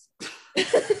sucks.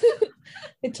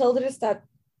 I told her to stop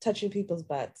touching people's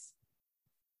butts.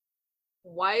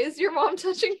 Why is your mom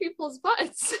touching people's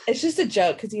butts? It's just a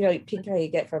joke because, you know, pink eye you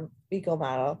get from fecal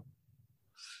matter.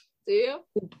 Do you?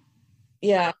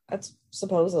 Yeah, that's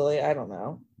supposedly. I don't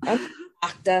know. I'm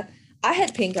Acta. I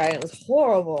had pink eye and it was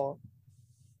horrible.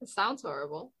 It sounds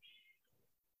horrible.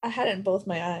 I had it in both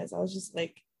my eyes. I was just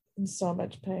like in so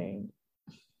much pain.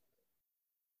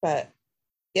 But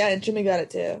yeah, and Jimmy got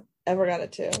it too. Ever got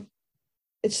it too.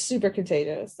 It's super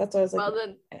contagious. That's why I was like, well,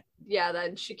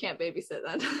 then she can't babysit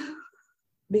then.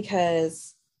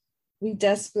 Because we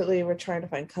desperately were trying to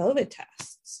find COVID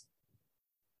tests.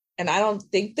 And I don't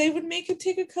think they would make him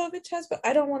take a COVID test, but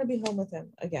I don't want to be home with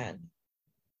him again,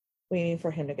 waiting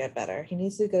for him to get better. He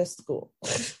needs to go to school.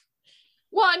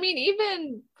 Well, I mean,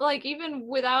 even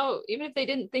if they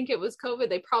didn't think it was COVID,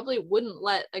 they probably wouldn't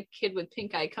let a kid with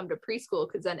pink eye come to preschool,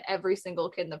 because then every single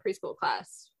kid in the preschool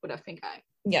class would have pink eye.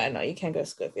 Yeah, no, you can't go to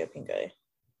school if you have pink eye.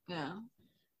 Yeah.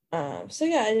 So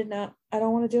yeah, I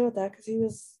don't want to deal with that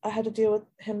because I had to deal with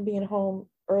him being home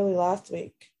early last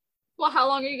week. Well, how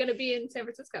long are you going to be in San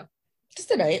Francisco?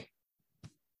 Just a night.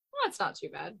 Well, that's not too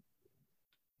bad.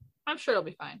 I'm sure it'll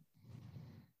be fine.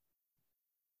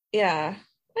 Yeah,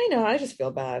 I know. I just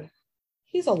feel bad.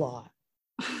 He's a lot.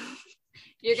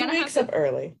 He wakes up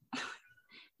early.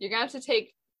 You're going to have to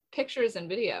take pictures and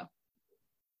video.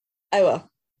 I will.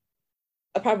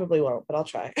 I probably won't, but I'll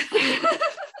try.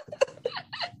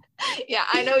 Yeah,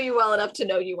 I know you well enough to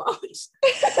know you won't.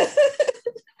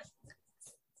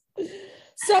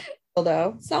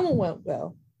 Someone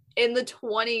will. In the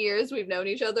 20 years we've known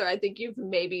each other, I think you've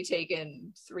maybe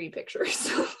taken 3 pictures.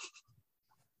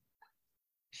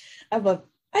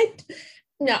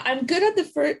 No, I'm good at the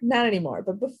first, not anymore,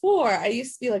 but before I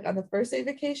used to be like on the first day of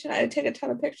vacation, I would take a ton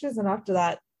of pictures, and after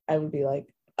that, I would be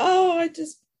like, oh, I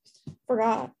just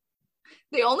forgot.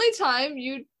 The only time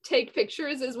you take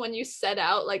pictures is when you set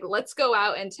out, like, let's go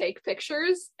out and take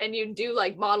pictures, and you do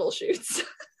like model shoots.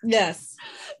 Yes.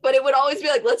 But it would always be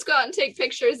like, let's go out and take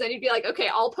pictures. And you'd be like, okay,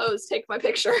 I'll pose, take my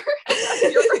picture. That's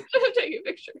your version of taking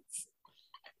pictures.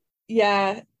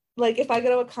 Yeah. Like if I go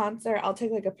to a concert, I'll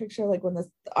take like a picture like when the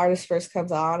artist first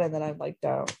comes on, and then I'm like,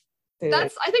 don't do it.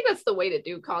 I think that's the way to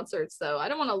do concerts though. I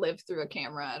don't want to live through a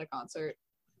camera at a concert.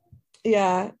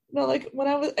 Yeah. No, like when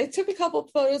I took a couple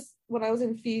photos when I was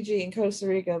in Fiji and Costa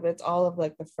Rica, but it's all of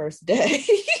like the first day.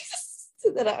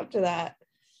 So then after that,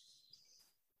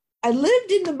 I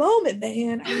lived in the moment,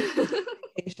 man. I lived in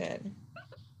vacation.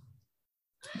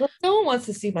 But no one wants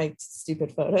to see my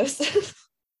stupid photos.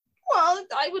 Well,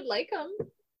 I would like them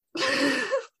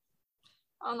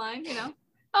online, you know.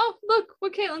 Oh, look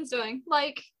what Caitlin's doing.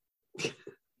 Like,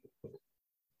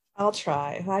 I'll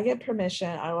try. If I get permission,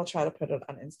 I will try to put it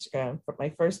on Instagram. For my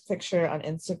first picture on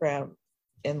Instagram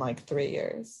in like 3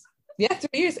 years. Yeah, 3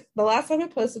 years. The last time I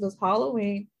posted was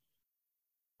Halloween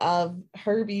of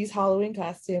Herbie's Halloween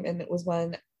costume, and it was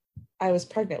when I was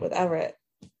pregnant with Everett.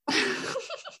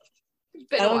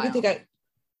 been I a don't while. even think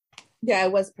yeah,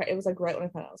 it was like right when I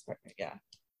found out I was pregnant. Yeah.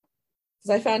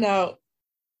 Because I found out,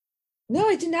 no,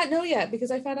 I did not know yet,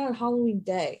 because I found out on Halloween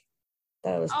day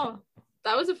that I was pregnant.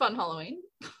 That was a fun Halloween.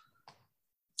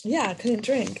 Yeah, I couldn't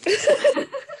drink.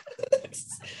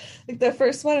 Like the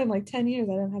first one in like 10 years,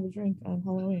 I didn't have a drink on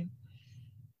Halloween.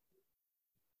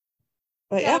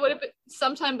 But Yeah, yeah. it would have been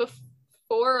sometime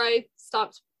before I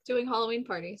stopped doing Halloween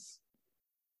parties.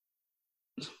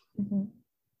 Mm-hmm.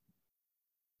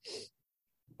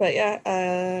 But yeah,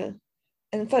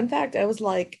 and fun fact, I was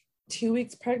like 2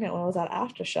 weeks pregnant when I was at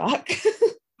Aftershock.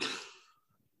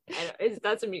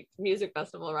 That's a music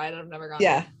festival, right? I've never gone.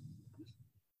 Yeah.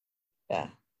 Yeah.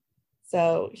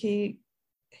 So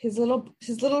his little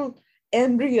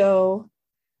embryo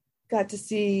got to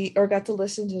see or got to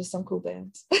listen to some cool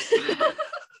bands.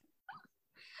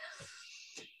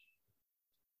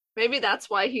 Maybe that's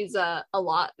why he's a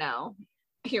lot now.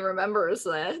 He remembers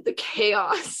the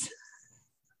chaos.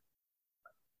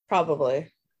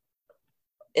 Probably.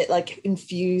 It like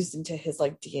infused into his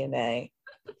like DNA.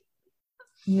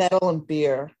 Metal and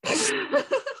beer.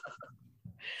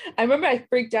 I remember I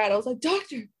freaked out. I was like,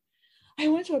 doctor, I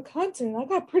went to a concert and I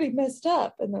got pretty messed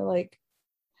up. And they're like,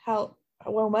 how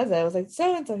when was it? I was like,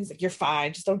 so and so. He's like, you're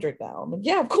fine, just don't drink now. I'm like,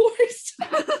 yeah, of course.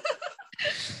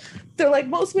 They're like,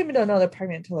 most women don't know they're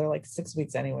pregnant until they're like 6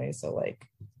 weeks anyway, so like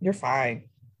you're fine.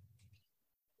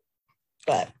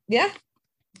 But yeah,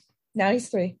 now he's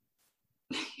 3.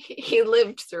 He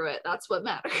lived through it. That's what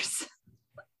matters.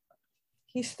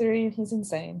 He's 3 and he's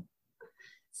insane.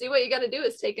 See, what you got to do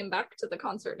is take him back to the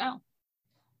concert now.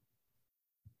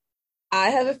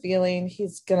 I have a feeling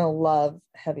he's gonna love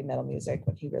heavy metal music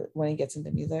when he gets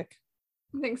into music.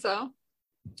 I think so.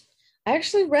 I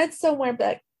actually read somewhere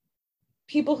that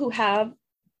people who have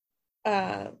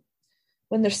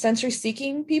when they're sensory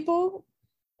seeking people,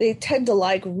 they tend to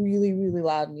like really, really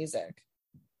loud music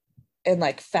and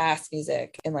like fast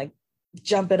music and like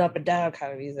jumping up and down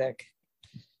kind of music,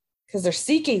 because they're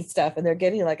seeking stuff and they're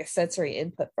getting like a sensory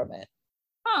input from it.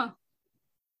 Huh.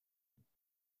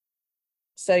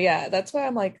 So yeah, that's why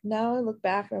I'm like, now I look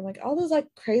back and I'm like, all those like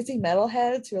crazy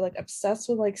metalheads who are like obsessed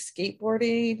with like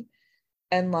skateboarding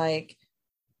and like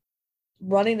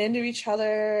running into each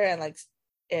other and like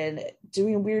and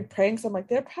doing weird pranks, I'm like,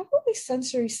 they're probably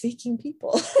sensory seeking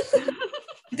people.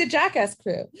 The Jackass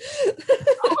crew.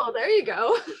 Oh, there you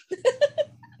go.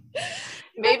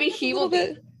 Maybe he will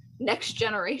be next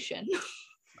generation.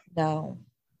 No.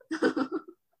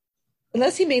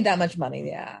 Unless he made that much money,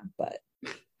 yeah. But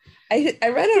I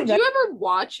read Did you ever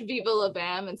watch Viva La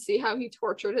Bam and see how he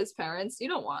tortured his parents? You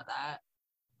don't want that.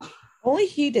 Only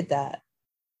he did that.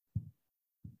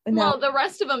 And well, the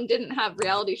rest of them didn't have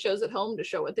reality shows at home to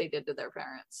show what they did to their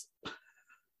parents.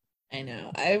 I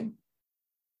know.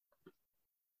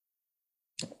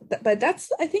 But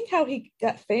that's, I think, how he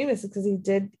got famous, because he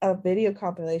did a video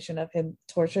compilation of him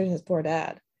torturing his poor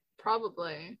dad.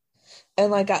 Probably.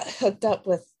 And like got hooked up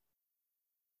with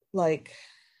like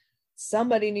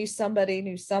somebody knew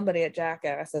somebody at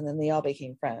Jackass, and then they all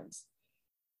became friends.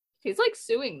 He's like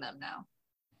suing them now.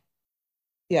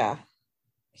 Yeah.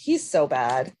 He's so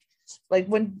bad. Like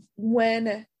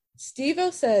when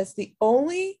Steve-O says the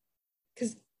only,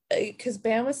 because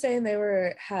Bam was saying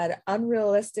they had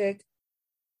unrealistic,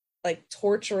 like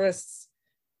torturous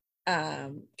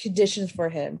conditions for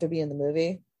him to be in the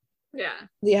movie. Yeah.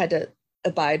 They had to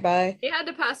abide by. He had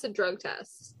to pass a drug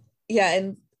test.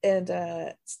 Yeah,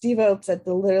 and Steve-O said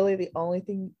literally the only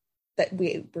thing that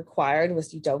we required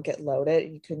was you don't get loaded,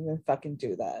 and you couldn't even fucking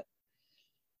do that.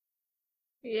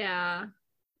 Yeah.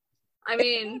 I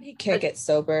mean, he can't get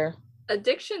sober.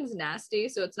 Addiction's nasty,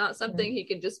 so it's not something he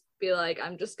can just be like,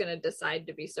 I'm just gonna decide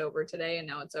to be sober today and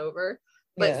now it's over.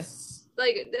 But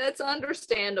like, that's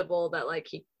understandable that like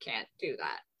he can't do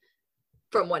that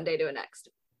from one day to the next.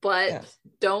 But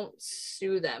don't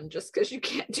sue them just because you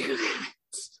can't do that.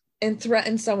 And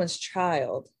threaten someone's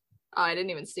child. Oh, I didn't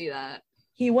even see that.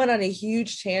 He went on a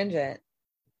huge tangent,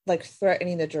 like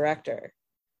threatening the director,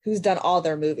 who's done all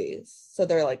their movies. So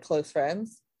they're like close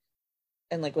friends,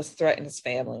 and like was threatening his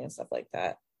family and stuff like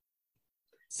that.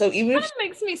 So even if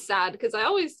makes me sad because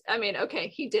I mean, okay,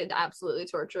 he did absolutely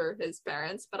torture his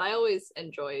parents, but I always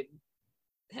enjoyed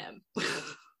him.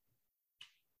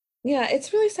 Yeah,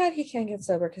 it's really sad he can't get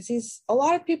sober because he's a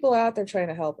lot of people out there trying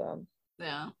to help him.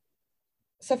 Yeah.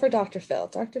 Except for Dr. Phil.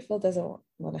 Dr. Phil doesn't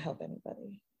want to help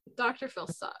anybody. Dr. Phil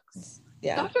sucks.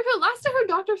 Yeah. Dr. Phil, last I heard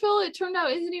Dr. Phil, it turned out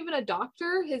isn't even a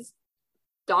doctor. His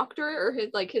doctor or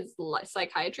his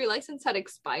psychiatry license had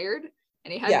expired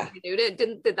and he hadn't renewed it.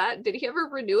 Did he ever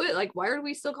renew it? Like, why are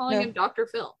we still calling him Dr.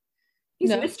 Phil?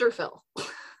 He's Mr. Phil.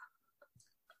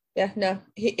 Yeah, no.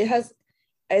 It has,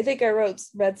 I think I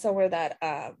read somewhere that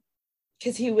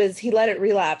because he let it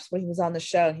relapse when he was on the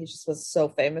show, and he just was so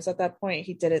famous at that point,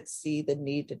 he didn't see the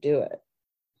need to do it.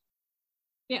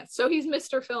 Yeah, so he's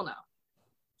Mr. Phil now.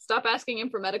 Stop asking him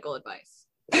for medical advice.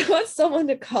 I want someone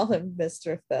to call him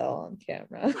Mr. Phil on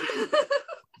camera.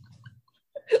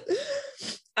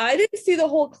 I didn't see the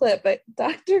whole clip, but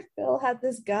Dr. Phil had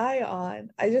this guy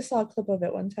on. I just saw a clip of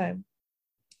it one time.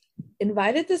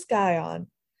 Invited this guy on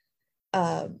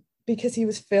because he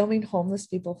was filming homeless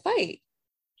people fight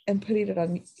and putting it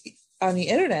on the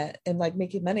internet and like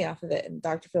making money off of it. And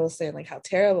Dr. Phil was saying like how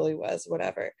terrible he was,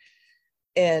 whatever.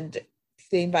 And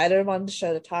they invited him on the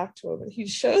show to talk to him, and he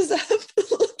shows up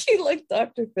looking like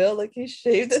Dr. Phil, like he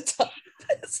shaved the top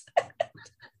of his head.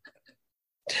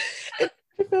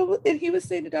 And he was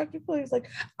saying to Dr. Phil, he was like,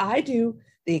 I do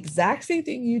the exact same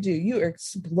thing you do. You are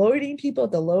exploiting people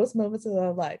at the lowest moments of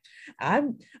their life.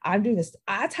 I'm doing this.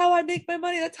 That's how I make my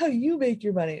money. That's how you make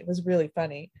your money. It was really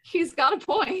funny. He's got a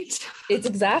point. It's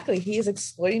exactly. He is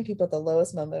exploiting people at the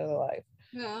lowest moment of their life.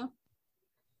 Yeah.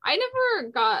 I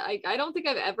don't think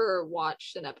I've ever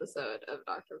watched an episode of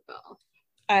Dr. Phil.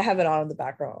 I have it on in the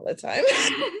background all the time.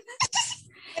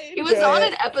 He was on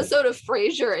an episode of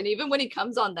Frasier, and even when he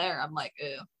comes on there, I'm like,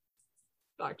 ew,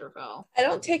 Dr. Phil. I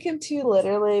don't take him too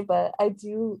literally, but I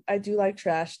do like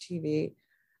trash TV.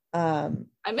 I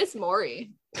miss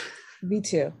Maury. Me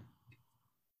too.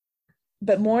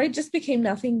 But Maury just became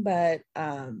nothing but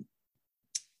Are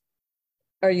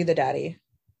You the Daddy?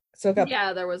 So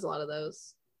yeah, there was a lot of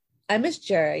those. I miss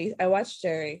Jerry. I watched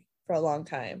Jerry for a long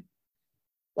time.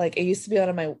 Like it used to be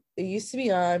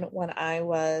on when I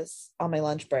was on my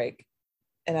lunch break,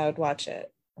 and I would watch it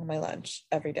on my lunch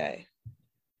every day.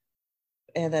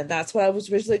 And then that's what I was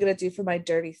originally going to do for my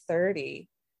dirty 30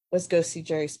 was go see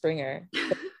Jerry Springer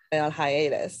on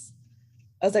hiatus.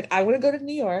 I was like, I want to go to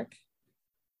New York.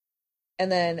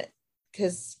 And then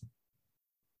because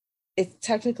it's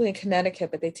technically in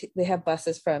Connecticut, but they have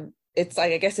buses from, it's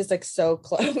like, I guess it's like so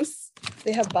close.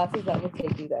 They have buses that will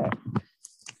take you there.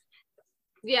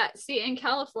 Yeah, see, in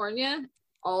California,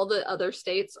 all the other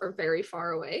states are very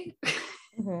far away.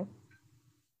 Mm-hmm.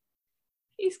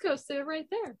 East Coast, they're right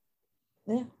there.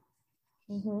 Yeah.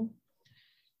 Mm-hmm.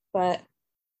 But,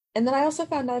 and then I also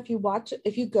found out if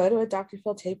you go to a Dr.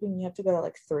 Phil taping, you have to go to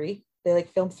like 3. They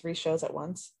like film 3 shows at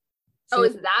once. So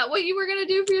is that what you were going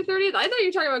to do for your 30th? I thought you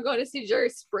were talking about going to see Jerry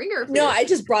Springer. No, I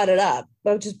just brought it up.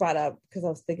 I just brought it up because I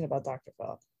was thinking about Dr.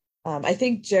 Phil. I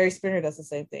think Jerry Springer does the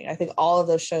same thing. I think all of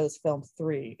those shows film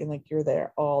 3 and like you're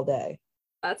there all day.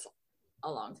 That's a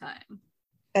long time.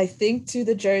 I think too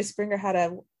the Jerry Springer had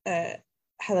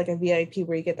like a VIP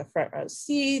where you get the front row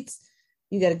seats,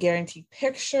 you get a guaranteed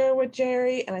picture with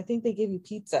Jerry, and I think they give you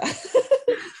pizza.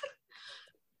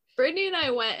 Brittany and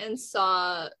I went and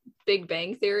saw Big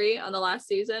Bang Theory on the last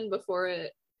season before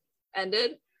it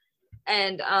ended,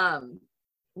 and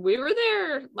we were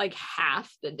there like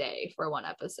half the day for one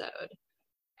episode,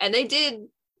 and I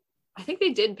think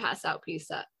they did pass out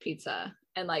pizza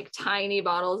and like tiny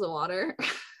bottles of water.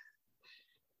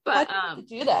 But how'd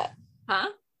you get to do that? Huh?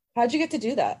 How'd you get to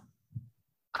do that?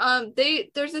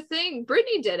 There's a thing.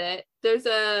 Brittany did it. There's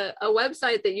a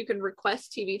website that you can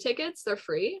request TV tickets. They're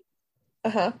free.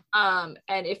 Uh-huh.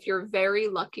 And if you're very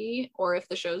lucky, or if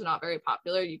the show's not very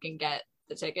popular, you can get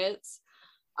the tickets.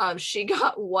 She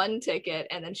got one ticket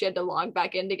and then she had to log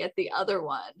back in to get the other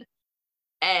one.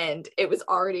 And it was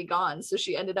already gone. So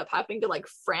she ended up having to like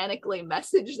frantically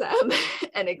message them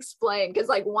and explain. Because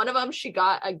like one of them she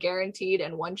got a guaranteed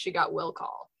and one she got will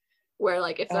call. Where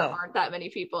like if there aren't that many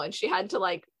people, and she had to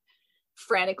like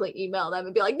frantically email them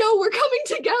and be like, no, we're coming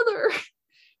together.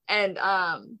 And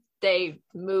they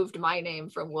moved my name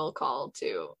from will call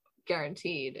to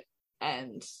guaranteed,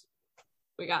 and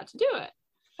we got to do it.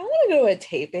 I want to go to a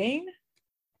taping.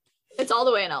 It's all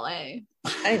the way in LA.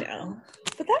 I know,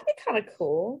 but that'd be kind of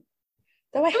cool.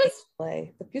 Though I hate LA.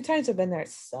 The few times I've been there, it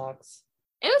sucks.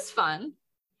 It was fun.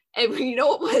 And you know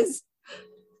what was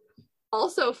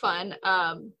also fun?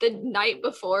 The night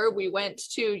before we went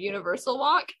to Universal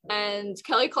Walk and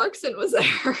Kelly Clarkson was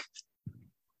there.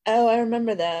 Oh, I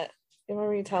remember that. I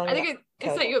remember you telling me. I think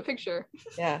I sent you a picture.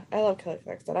 Yeah, I love Kelly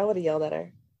Clarkson. I would have yelled at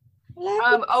her.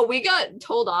 We got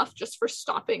told off just for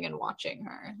stopping and watching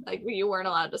her. Like you weren't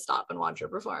allowed to stop and watch her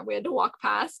perform. We had to walk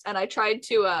past, and I tried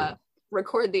to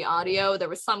record the audio. There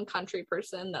was some country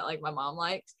person that like my mom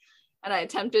liked, and I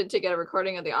attempted to get a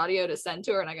recording of the audio to send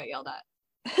to her, and I got yelled at.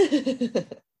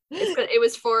 It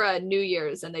was for New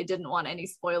Year's, and they didn't want any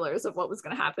spoilers of what was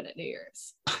going to happen at New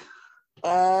Year's.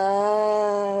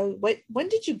 Wait, when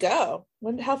did you go?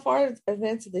 How far in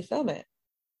advance did they film it?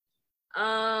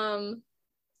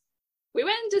 We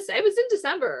went it was in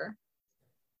December.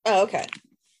 Oh, okay.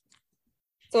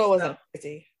 So it wasn't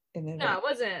crazy. No,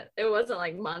 it wasn't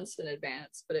like months in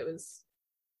advance, but it was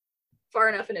far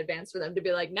enough in advance for them to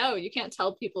be like, no, you can't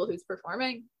tell people who's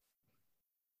performing.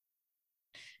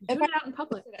 If I out in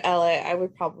public in LA, I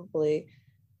would probably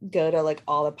go to like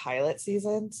all the pilot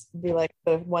seasons. Be like,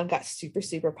 if one got super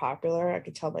super popular, I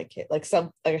could tell my kid like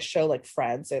a show like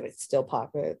Friends, and it's still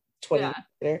popular 20 years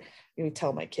later. You would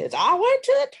tell my kids, I went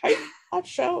to the that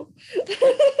show.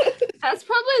 That's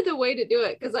probably the way to do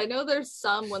it, because I know there's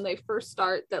some when they first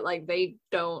start that like they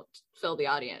don't fill the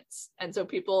audience, and so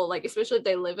people like, especially if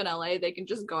they live in LA, they can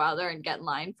just go out there and get in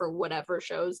line for whatever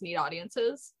shows need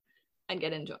audiences and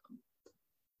get into them.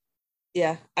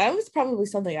 Yeah, I was probably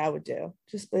something I would do.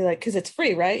 Just be like, because it's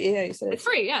free, right? Yeah, you said it's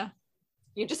free. Yeah,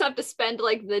 you just have to spend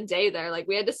like the day there. Like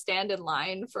we had to stand in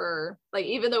line for like,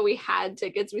 even though we had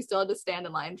tickets, we still had to stand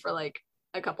in line for like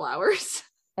a couple hours.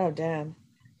 Oh damn.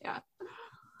 Yeah.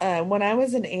 When I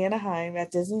was in Anaheim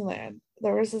at Disneyland,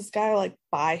 there was this guy like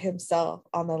by himself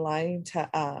on the line to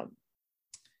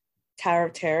Tower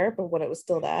of Terror, but when it was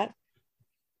still that,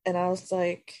 and I was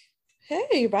like, "Hey,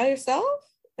 you by yourself?"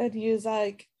 And he was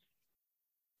like,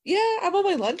 "Yeah, I'm on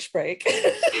my lunch break."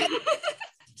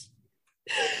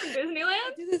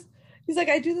 Disneyland? He's like,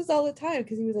 I do this all the time,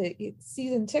 because he was a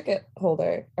season ticket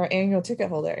holder or annual ticket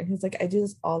holder, and he's like, I do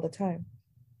this all the time.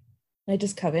 I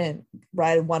just come in,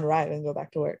 ride one ride, and go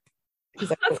back to work. He's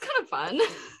like, that's kind of fun.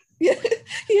 Yeah,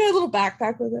 he had a little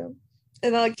backpack with him,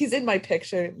 and like he's in my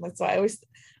picture, so I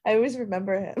always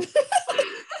remember him.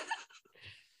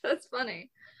 That's funny.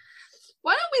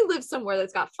 Why don't we live somewhere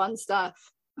that's got fun stuff?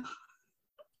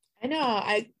 I know.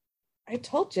 I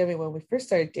told Jimmy when we first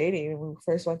started dating and when we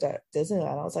first went to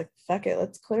Disneyland, I was like, fuck it,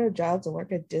 let's quit our jobs and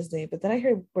work at Disney. But then I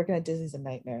heard working at Disney's a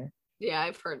nightmare. Yeah,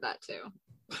 I've heard that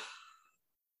too.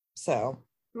 So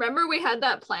remember we had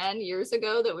that plan years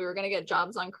ago that we were going to get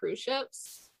jobs on cruise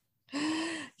ships?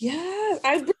 Yeah,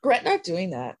 I regret not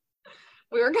doing that.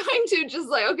 We were going to just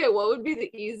like, okay, what would be the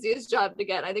easiest job to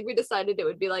get? I think we decided it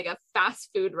would be like a fast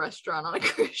food restaurant on a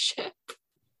cruise ship.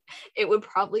 It would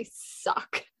probably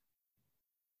suck.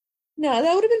 No,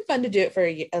 that would have been fun to do it for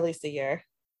at least a year.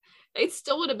 It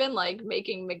still would have been like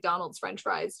making McDonald's French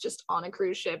fries just on a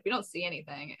cruise ship. You don't see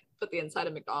anything but the inside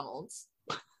of McDonald's.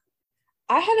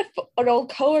 I had an old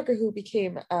coworker who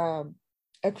became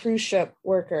a cruise ship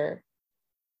worker,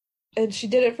 and she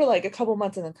did it for like a couple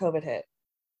months, and then COVID hit.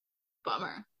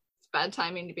 Bummer. It's bad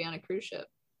timing to be on a cruise ship.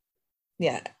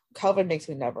 Yeah, COVID makes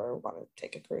me never want to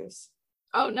take a cruise.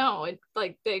 Oh no, it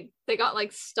like they got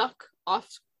like stuck off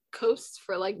coasts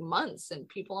for like months, and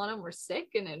people on them were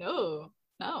sick, and then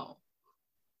no.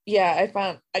 Yeah, I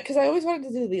found, because I always wanted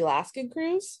to do the Alaskan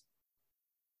cruise,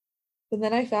 but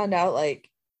then I found out like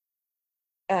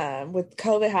with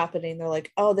COVID happening, they're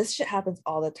like, oh, this shit happens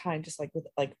all the time, just like with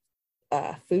like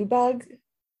food bugs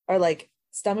or like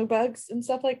stomach bugs and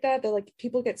stuff like that. They're like,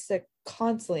 people get sick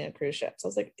constantly on cruise ships. I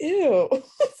was like, ew, I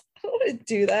don't want to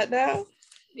do that now.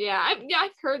 Yeah,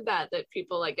 I've heard that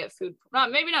people like get food,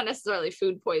 maybe not necessarily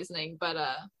food poisoning, but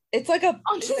it's like a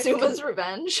Montezuma's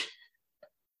revenge.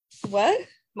 What?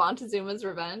 Montezuma's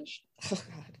revenge. Oh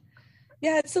god.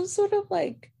 Yeah, it's some sort of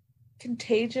like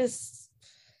contagious,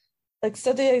 like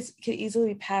something that can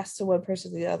easily pass to one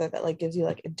person to the other that like gives you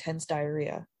like intense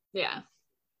diarrhea. Yeah.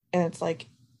 and it's like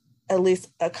at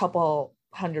least a couple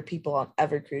hundred people on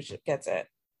every cruise ship gets it.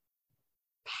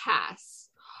 Pass.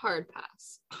 Hard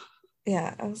pass.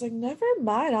 Yeah, I was like, never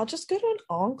mind. I'll just go to an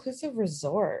all-inclusive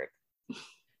resort.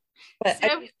 But See,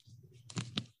 I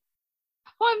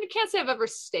can't say I've ever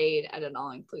stayed at an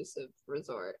all-inclusive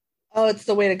resort. oh, it's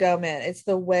the way to go, man. It's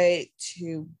the way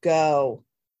to go.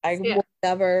 I will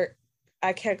never,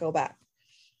 I can't go back.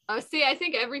 See, I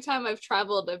think every time I've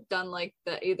traveled, I've done like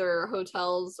the either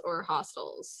hotels or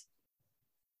hostels.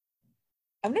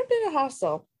 I've never been to a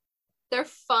hostel. They're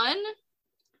fun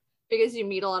because you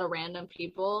meet a lot of random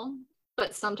people,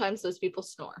 but sometimes those people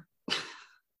snore.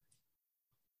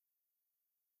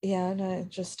 Yeah, I'm not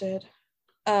interested.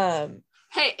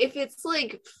 Hey, if it's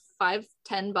like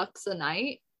 $5-10 a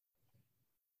night,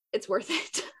 it's worth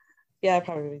it. Yeah, I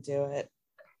probably would do it.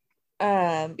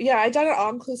 Yeah, I done an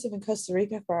all-inclusive in Costa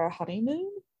Rica for our honeymoon,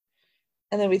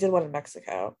 and then we did one in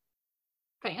Mexico.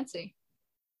 Fancy.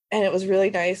 And it was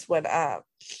really nice when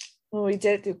we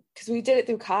did it through, because we did it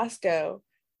through Costco,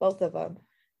 both of them,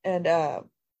 and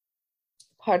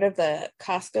part of the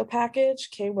Costco package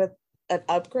came with an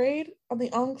upgrade on the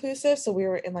all-inclusive, so we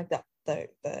were in like the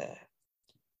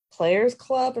Players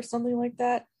Club or something like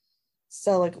that.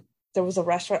 So like there was a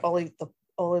restaurant only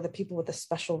the people with a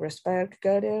special wristband could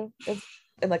go to,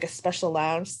 and like a special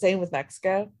lounge. Same with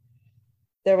Mexico.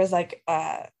 There was like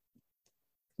the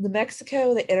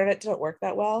Mexico, the internet didn't work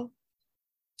that well,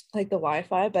 like the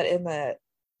Wi-Fi, but in the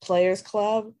Players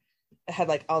Club, it had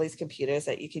like all these computers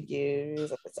that you could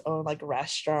use, its own like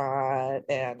restaurant,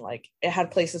 and like it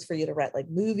had places for you to rent like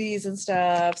movies and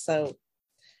stuff. So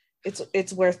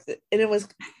it's worth it. And it was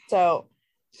so.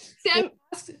 See,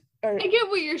 I get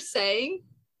what you're saying,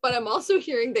 but I'm also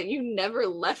hearing that you never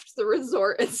left the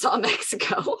resort and saw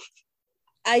Mexico.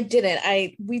 I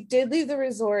didn't. We did leave the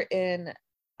resort in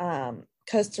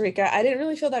Costa Rica. I didn't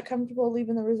really feel that comfortable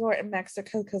leaving the resort in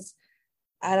Mexico because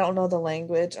I don't know the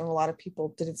language, and a lot of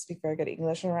people didn't speak very good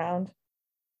English around.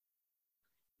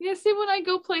 Yeah, see, when I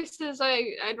go places,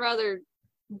 I'd rather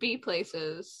be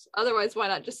places. Otherwise, why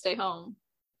not just stay home?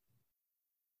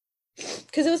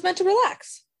 Because it was meant to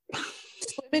relax.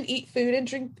 Swim and eat food and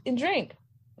drink.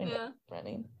 Yeah.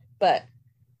 Running. But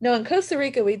no, in Costa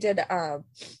Rica we did an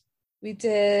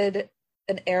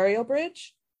aerial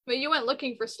bridge. But you went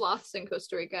looking for sloths in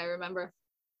Costa Rica, I remember.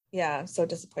 Yeah, I'm so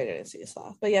disappointed I didn't see a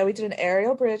sloth. But yeah, we did an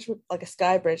aerial bridge, like a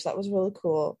sky bridge. That was really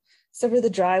cool. So for the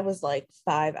drive was like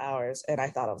 5 hours, and I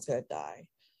thought I was gonna die.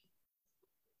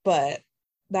 But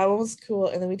that one was cool.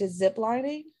 And then we did zip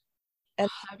lining. And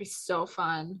that'd be so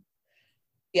fun.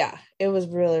 Yeah, it was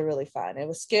really, really fun. It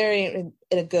was scary in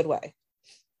a good way.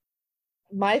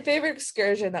 My favorite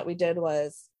excursion that we did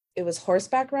was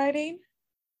horseback riding.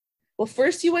 Well,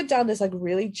 first you went down this like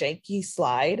really janky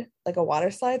slide, like a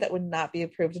water slide that would not be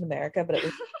approved in America, but it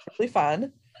was really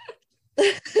fun.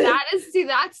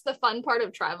 That's the fun part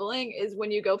of traveling, is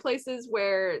when you go places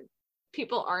where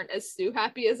people aren't as Sue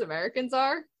happy as Americans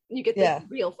are, you get this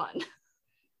real fun.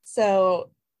 So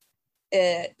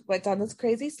it went down this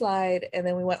crazy slide, and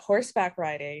then we went horseback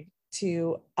riding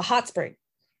to a hot spring.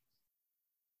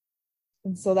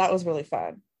 And so that was really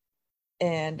fun.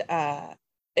 And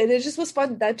it just was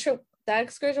fun. That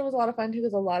excursion was a lot of fun too,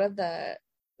 because a lot of the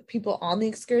people on the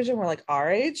excursion were like our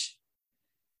age.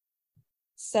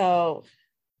 So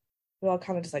we all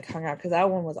kind of just like hung out, because that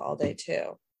one was all day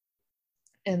too.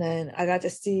 And then I got to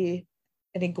see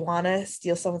an iguana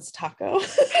steal someone's taco.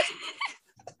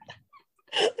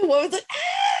 The woman's like,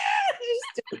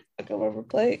 just took a taco over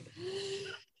plate.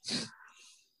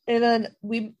 And then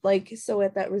we so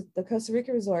at the Costa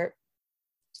Rica resort,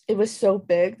 it was so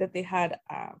big that they had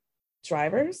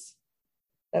drivers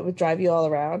that would drive you all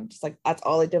around. Just like that's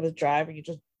all they did was drive, and you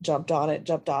just jumped on it,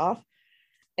 jumped off.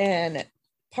 And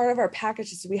part of our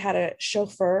package is we had a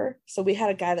chauffeur, so we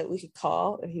had a guy that we could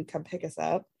call, and he would come pick us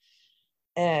up.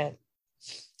 And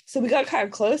so we got kind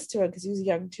of close to him because he was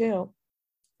young too.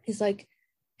 He's like,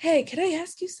 "Hey, can I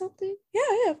ask you something?"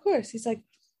 Yeah, of course. He's like,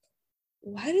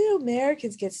 "Why do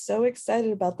Americans get so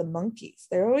excited about the monkeys?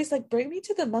 They're always like, bring me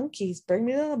to the monkeys, bring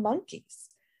me to the monkeys.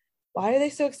 Why are they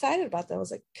so excited about them?" I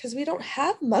was like, "Because we don't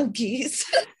have monkeys."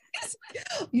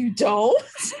 You don't?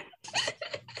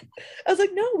 I was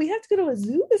like, "No, we have to go to a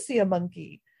zoo to see a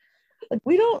monkey. Like,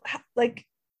 we don't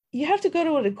you have to go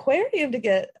to an aquarium to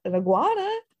get an iguana."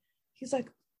 He's like,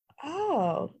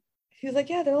 "Oh." He's like,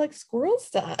 "Yeah, they're like squirrels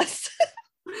to us."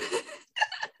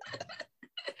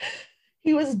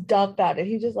 He was dumbfounded.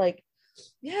 He just like,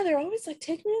 "Yeah, they're always like,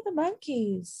 take me to the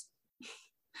monkeys."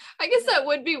 I guess that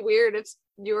would be weird if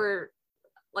you were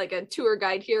like a tour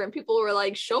guide here and people were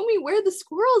like, "Show me where the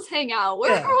squirrels hang out.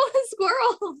 Where are all the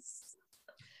squirrels?"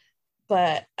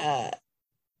 But yeah,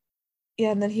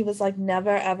 and then he was like, never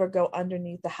ever go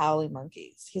underneath the howling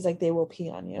monkeys. He's like, they will pee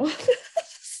on you.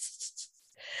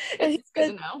 And It's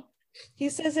good to know. he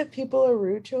says if people are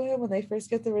rude to him when they first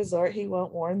get the resort, he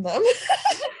won't warn them.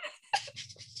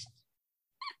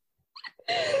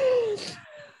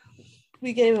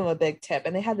 We gave him a big tip,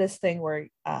 and they had this thing where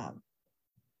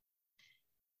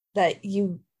that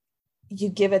you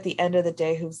give at the end of the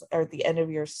day or at the end of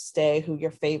your stay who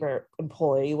your favorite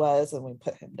employee was, and we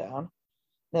put him down.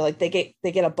 They're like, they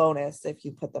get a bonus if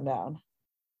you put them down.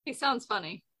 He sounds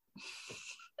funny.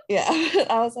 Yeah.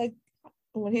 I was like,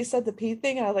 when he said the pee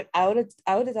thing, I was like, I would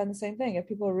have done the same thing. If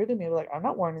people are rude to me, I'd be like, I'm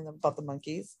not warning them about the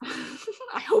monkeys.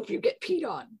 I hope you get peed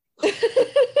on.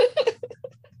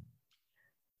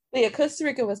 But yeah, Costa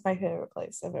Rica was my favorite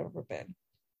place I've ever been.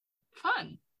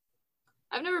 Fun.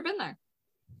 I've never been there.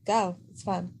 Go. It's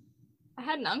fun. I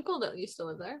had an uncle that used to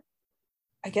live there.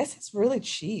 I guess it's really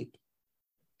cheap.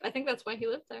 I think that's why he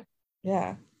lived there.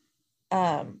 Yeah.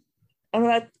 And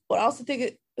what I also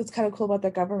think it's kind of cool about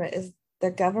their government is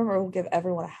their government will give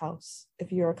everyone a house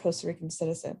if you're a Costa Rican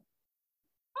citizen.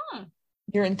 Huh.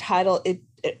 You're entitled, it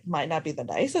might not be the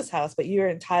nicest house, but you're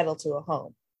entitled to a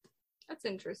home. That's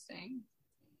interesting.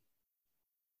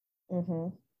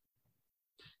 Mm-hmm.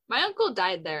 My uncle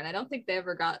died there, and I don't think they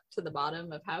ever got to the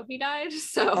bottom of how he died.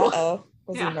 So,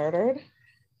 Was he murdered?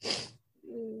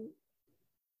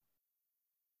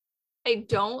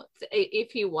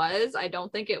 If he was, I don't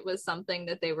think it was something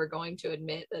that they were going to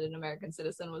admit that an American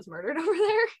citizen was murdered over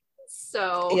there.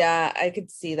 So, yeah, I could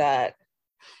see that.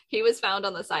 He was found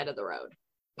on the side of the road.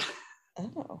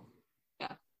 Oh.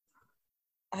 Yeah.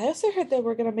 I also heard that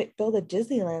we're going to build a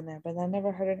Disneyland there, but I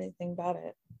never heard anything about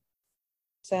it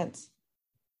since.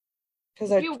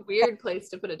 Because it'd be a weird place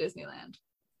to put a Disneyland.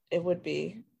 It would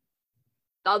be.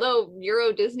 Although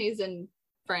Euro Disney's in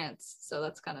France, so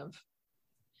that's kind of.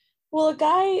 Well,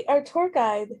 our tour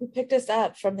guide who picked us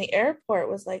up from the airport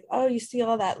was like, "Oh, you see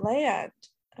all that land?"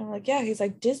 I'm like, "Yeah." He's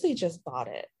like, "Disney just bought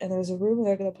it, and there's a room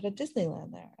they're going to put a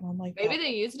Disneyland there." And I'm like, maybe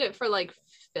they used it for like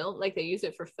film, like they use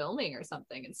it for filming or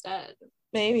something instead.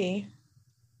 Maybe,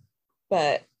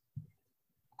 but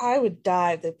I would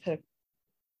die if they put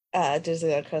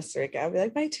Disneyland Costa Rica. I'd be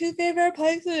like, my two favorite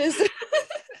places.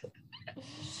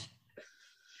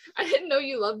 I didn't know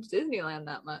you loved Disneyland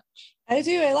that much. I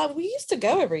do. We used to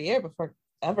go every year before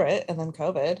Everett and then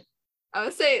COVID. I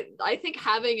would say, I think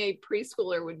having a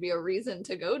preschooler would be a reason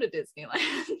to go to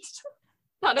Disneyland.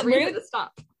 Not a reason to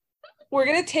stop. We're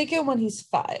going to take him when he's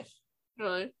 5.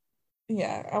 Really?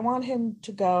 Yeah. I want him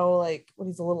to go like when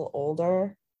he's a little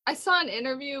older. I saw an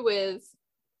interview with,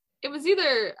 it was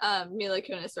either Mila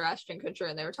Kunis or Ashton Kutcher,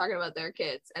 and they were talking about their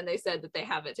kids, and they said that they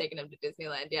haven't taken them to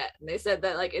Disneyland yet. And they said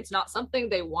that like it's not something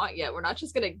they want yet. We're not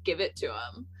just gonna give it to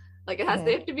them. Like it has,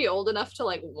 they have to be old enough to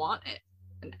like want it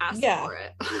and ask for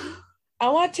it. I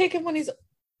want to take him when he's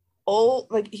old,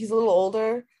 like he's a little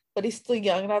older, but he's still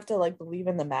young enough to like believe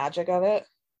in the magic of it.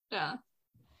 Yeah.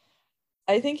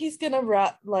 I think he's gonna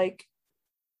like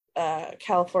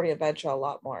California Adventure a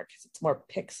lot more because it's more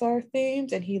Pixar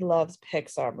themed, and he loves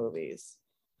Pixar movies.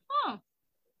 Oh.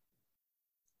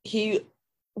 He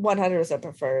 100%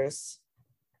 prefers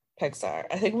Pixar.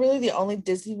 I think really the only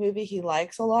Disney movie he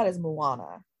likes a lot is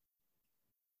Moana.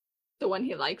 The one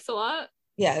he likes a lot?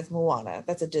 Yeah, it's Moana.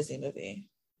 That's a Disney movie.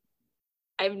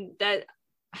 I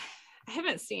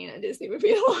haven't seen a Disney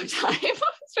movie in a long time.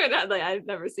 Straight out, like I've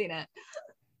never seen it.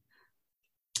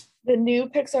 The new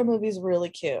Pixar movie is really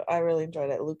cute. I really enjoyed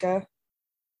it. Luca.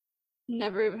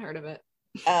 Never even heard of it.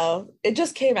 Oh, it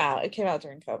just came out. It came out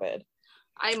during COVID.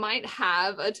 I might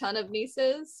have a ton of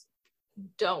nieces.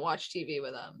 Don't watch TV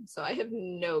with them. So I have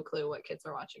no clue what kids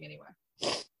are watching anywhere.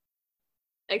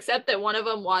 Except that one of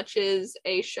them watches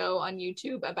a show on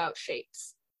YouTube about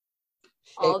shapes.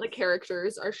 All the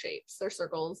characters are shapes. They're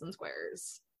circles and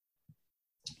squares.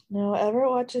 No, Everett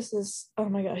watches this. Oh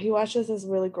my god, he watches this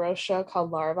really gross show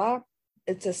called Larva.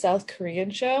 It's a South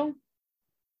Korean show,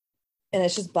 and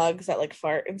it's just bugs that like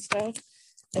fart and stuff.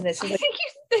 And it's just, I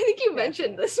think you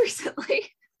mentioned this recently.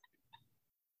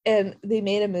 And they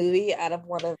made a movie a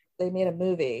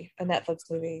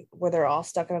Netflix movie where they're all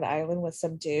stuck on an island with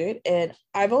some dude. And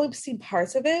I've only seen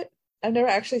parts of it. I've never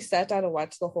actually sat down and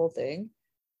watched the whole thing,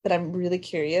 but I'm really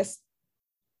curious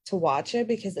to watch it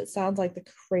because it sounds like the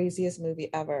craziest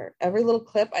movie ever. Every little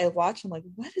clip I watch, I'm like,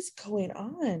 what is going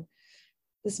on?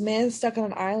 This man's stuck on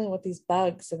an island with these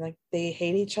bugs, and like they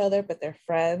hate each other, but they're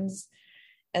friends.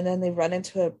 And then they run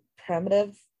into a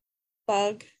primitive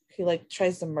bug who like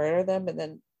tries to murder them, and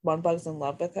then one bug's in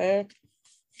love with her.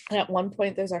 And at one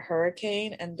point there's a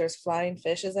hurricane and there's flying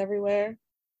fishes everywhere.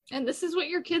 And this is what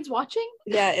your kid's watching?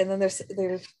 Yeah, and then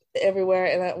they're everywhere,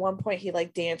 and at one point he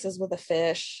like dances with a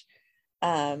fish.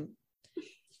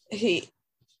 He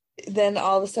then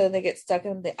all of a sudden they get stuck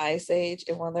in the ice age,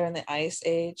 and when they're in the ice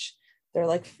age, they're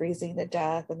like freezing to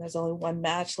death, and there's only one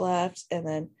match left. And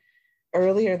then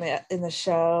earlier in the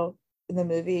show, in the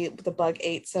movie, the bug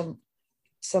ate some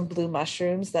blue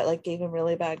mushrooms that like gave him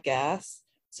really bad gas.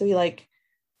 So he like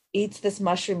eats this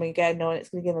mushroom again, knowing it's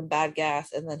going to give him bad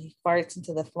gas, and then he farts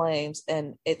into the flames,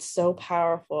 and it's so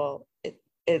powerful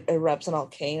it erupts an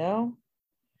volcano.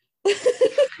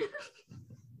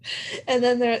 And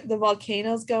then the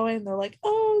volcano's going. They're like,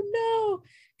 oh no,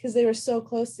 because they were so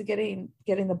close to getting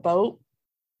the boat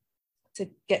to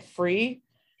get free,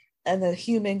 and the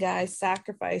human guy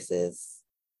sacrifices,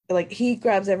 like he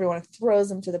grabs everyone and throws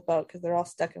them to the boat because they're all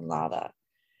stuck in lava.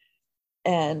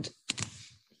 And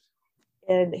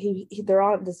they're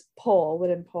on this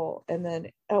wooden pole, and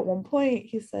then at one point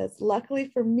he says, luckily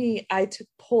for me, I took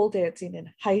pole dancing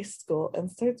in high school,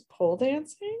 and starts pole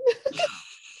dancing.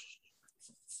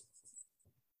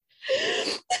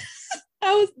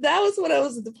 That was when I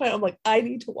was at the point I'm like, I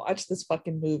need to watch this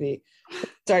fucking movie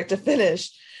start to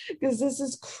finish, because this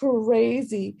is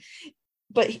crazy.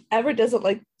 But Everett doesn't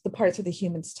like the parts where the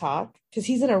humans talk, because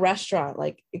he's in a restaurant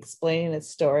like explaining his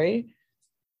story.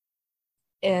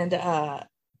 And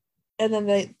then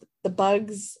the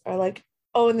bugs are like,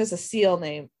 oh, and there's a seal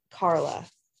named Carla,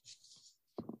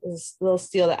 this little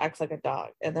seal that acts like a dog,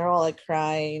 and they're all like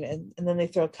crying, and then they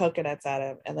throw coconuts at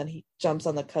him, and then he jumps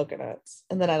on the coconuts,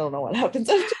 and then I don't know what happens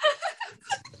after.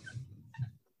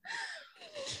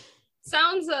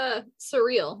 Sounds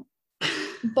surreal.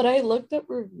 But I looked up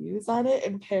reviews on it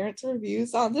and parents'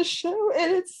 reviews on the show,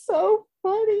 and it's so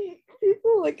funny.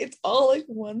 People like, it's all like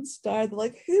 1 star. They're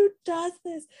like, who does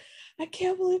this? I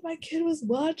can't believe my kid was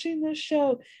watching this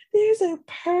show. These are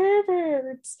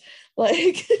perverts.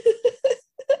 Like,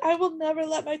 I will never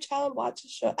let my child watch a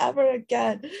show ever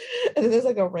again. And then there's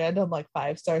like a random like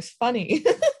 5 stars funny.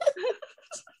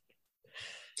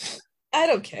 I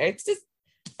don't care. It's just,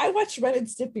 I watched Ren and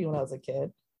Stimpy when I was a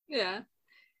kid. Yeah.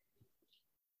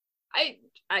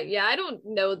 I don't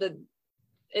know that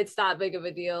it's that big of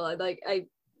a deal. I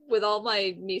with all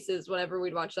my nieces, whenever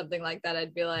we'd watch something like that,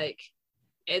 I'd be like,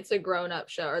 it's a grown-up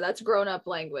show, or that's grown-up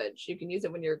language. You can use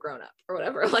it when you're grown up or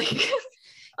whatever. Like,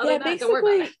 yeah,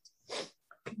 basically,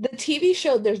 the TV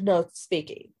show, there's no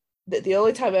speaking. The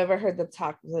only time I ever heard them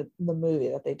talk was in the movie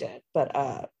that they did.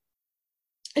 But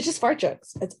it's just fart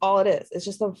jokes. It's all it is. It's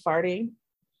just them farting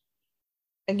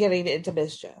and getting into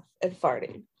mischief and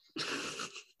farting.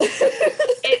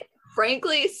 It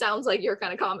frankly sounds like your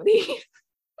kind of comedy.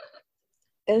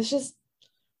 It's just,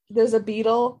 there's a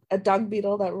beetle, a dung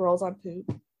beetle that rolls on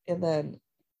poop, and then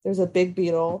there's a big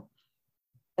beetle,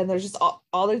 and there's just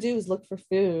all they do is look for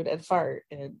food and fart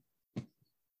and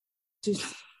do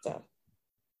stuff.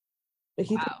 But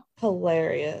he's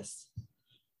hilarious.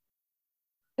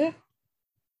 Yeah,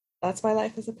 that's my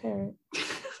life as a parent.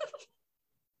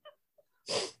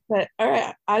 But all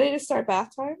right, I need to start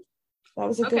bath time. That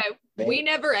was a good. Okay, we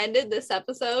never ended this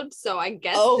episode, so I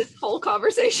guess this whole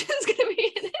conversation is going to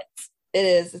be in it. It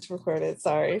is. It's recorded.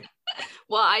 Sorry.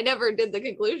 Well, I never did the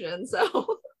conclusion,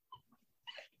 so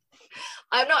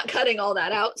I'm not cutting all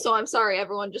that out. So I'm sorry,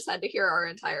 everyone just had to hear our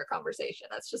entire conversation.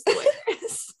 That's just the way it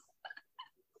is.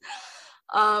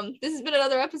 This has been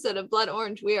another episode of Blood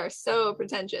Orange. We are so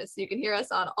pretentious. You can hear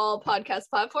us on all podcast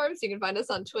platforms. You can find us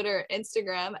on Twitter,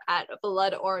 Instagram at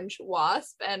Blood Orange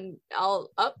Wasp, and I'll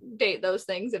update those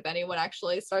things if anyone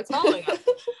actually starts following us.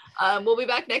 We'll be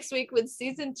back next week with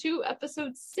season 2,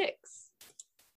 episode 6.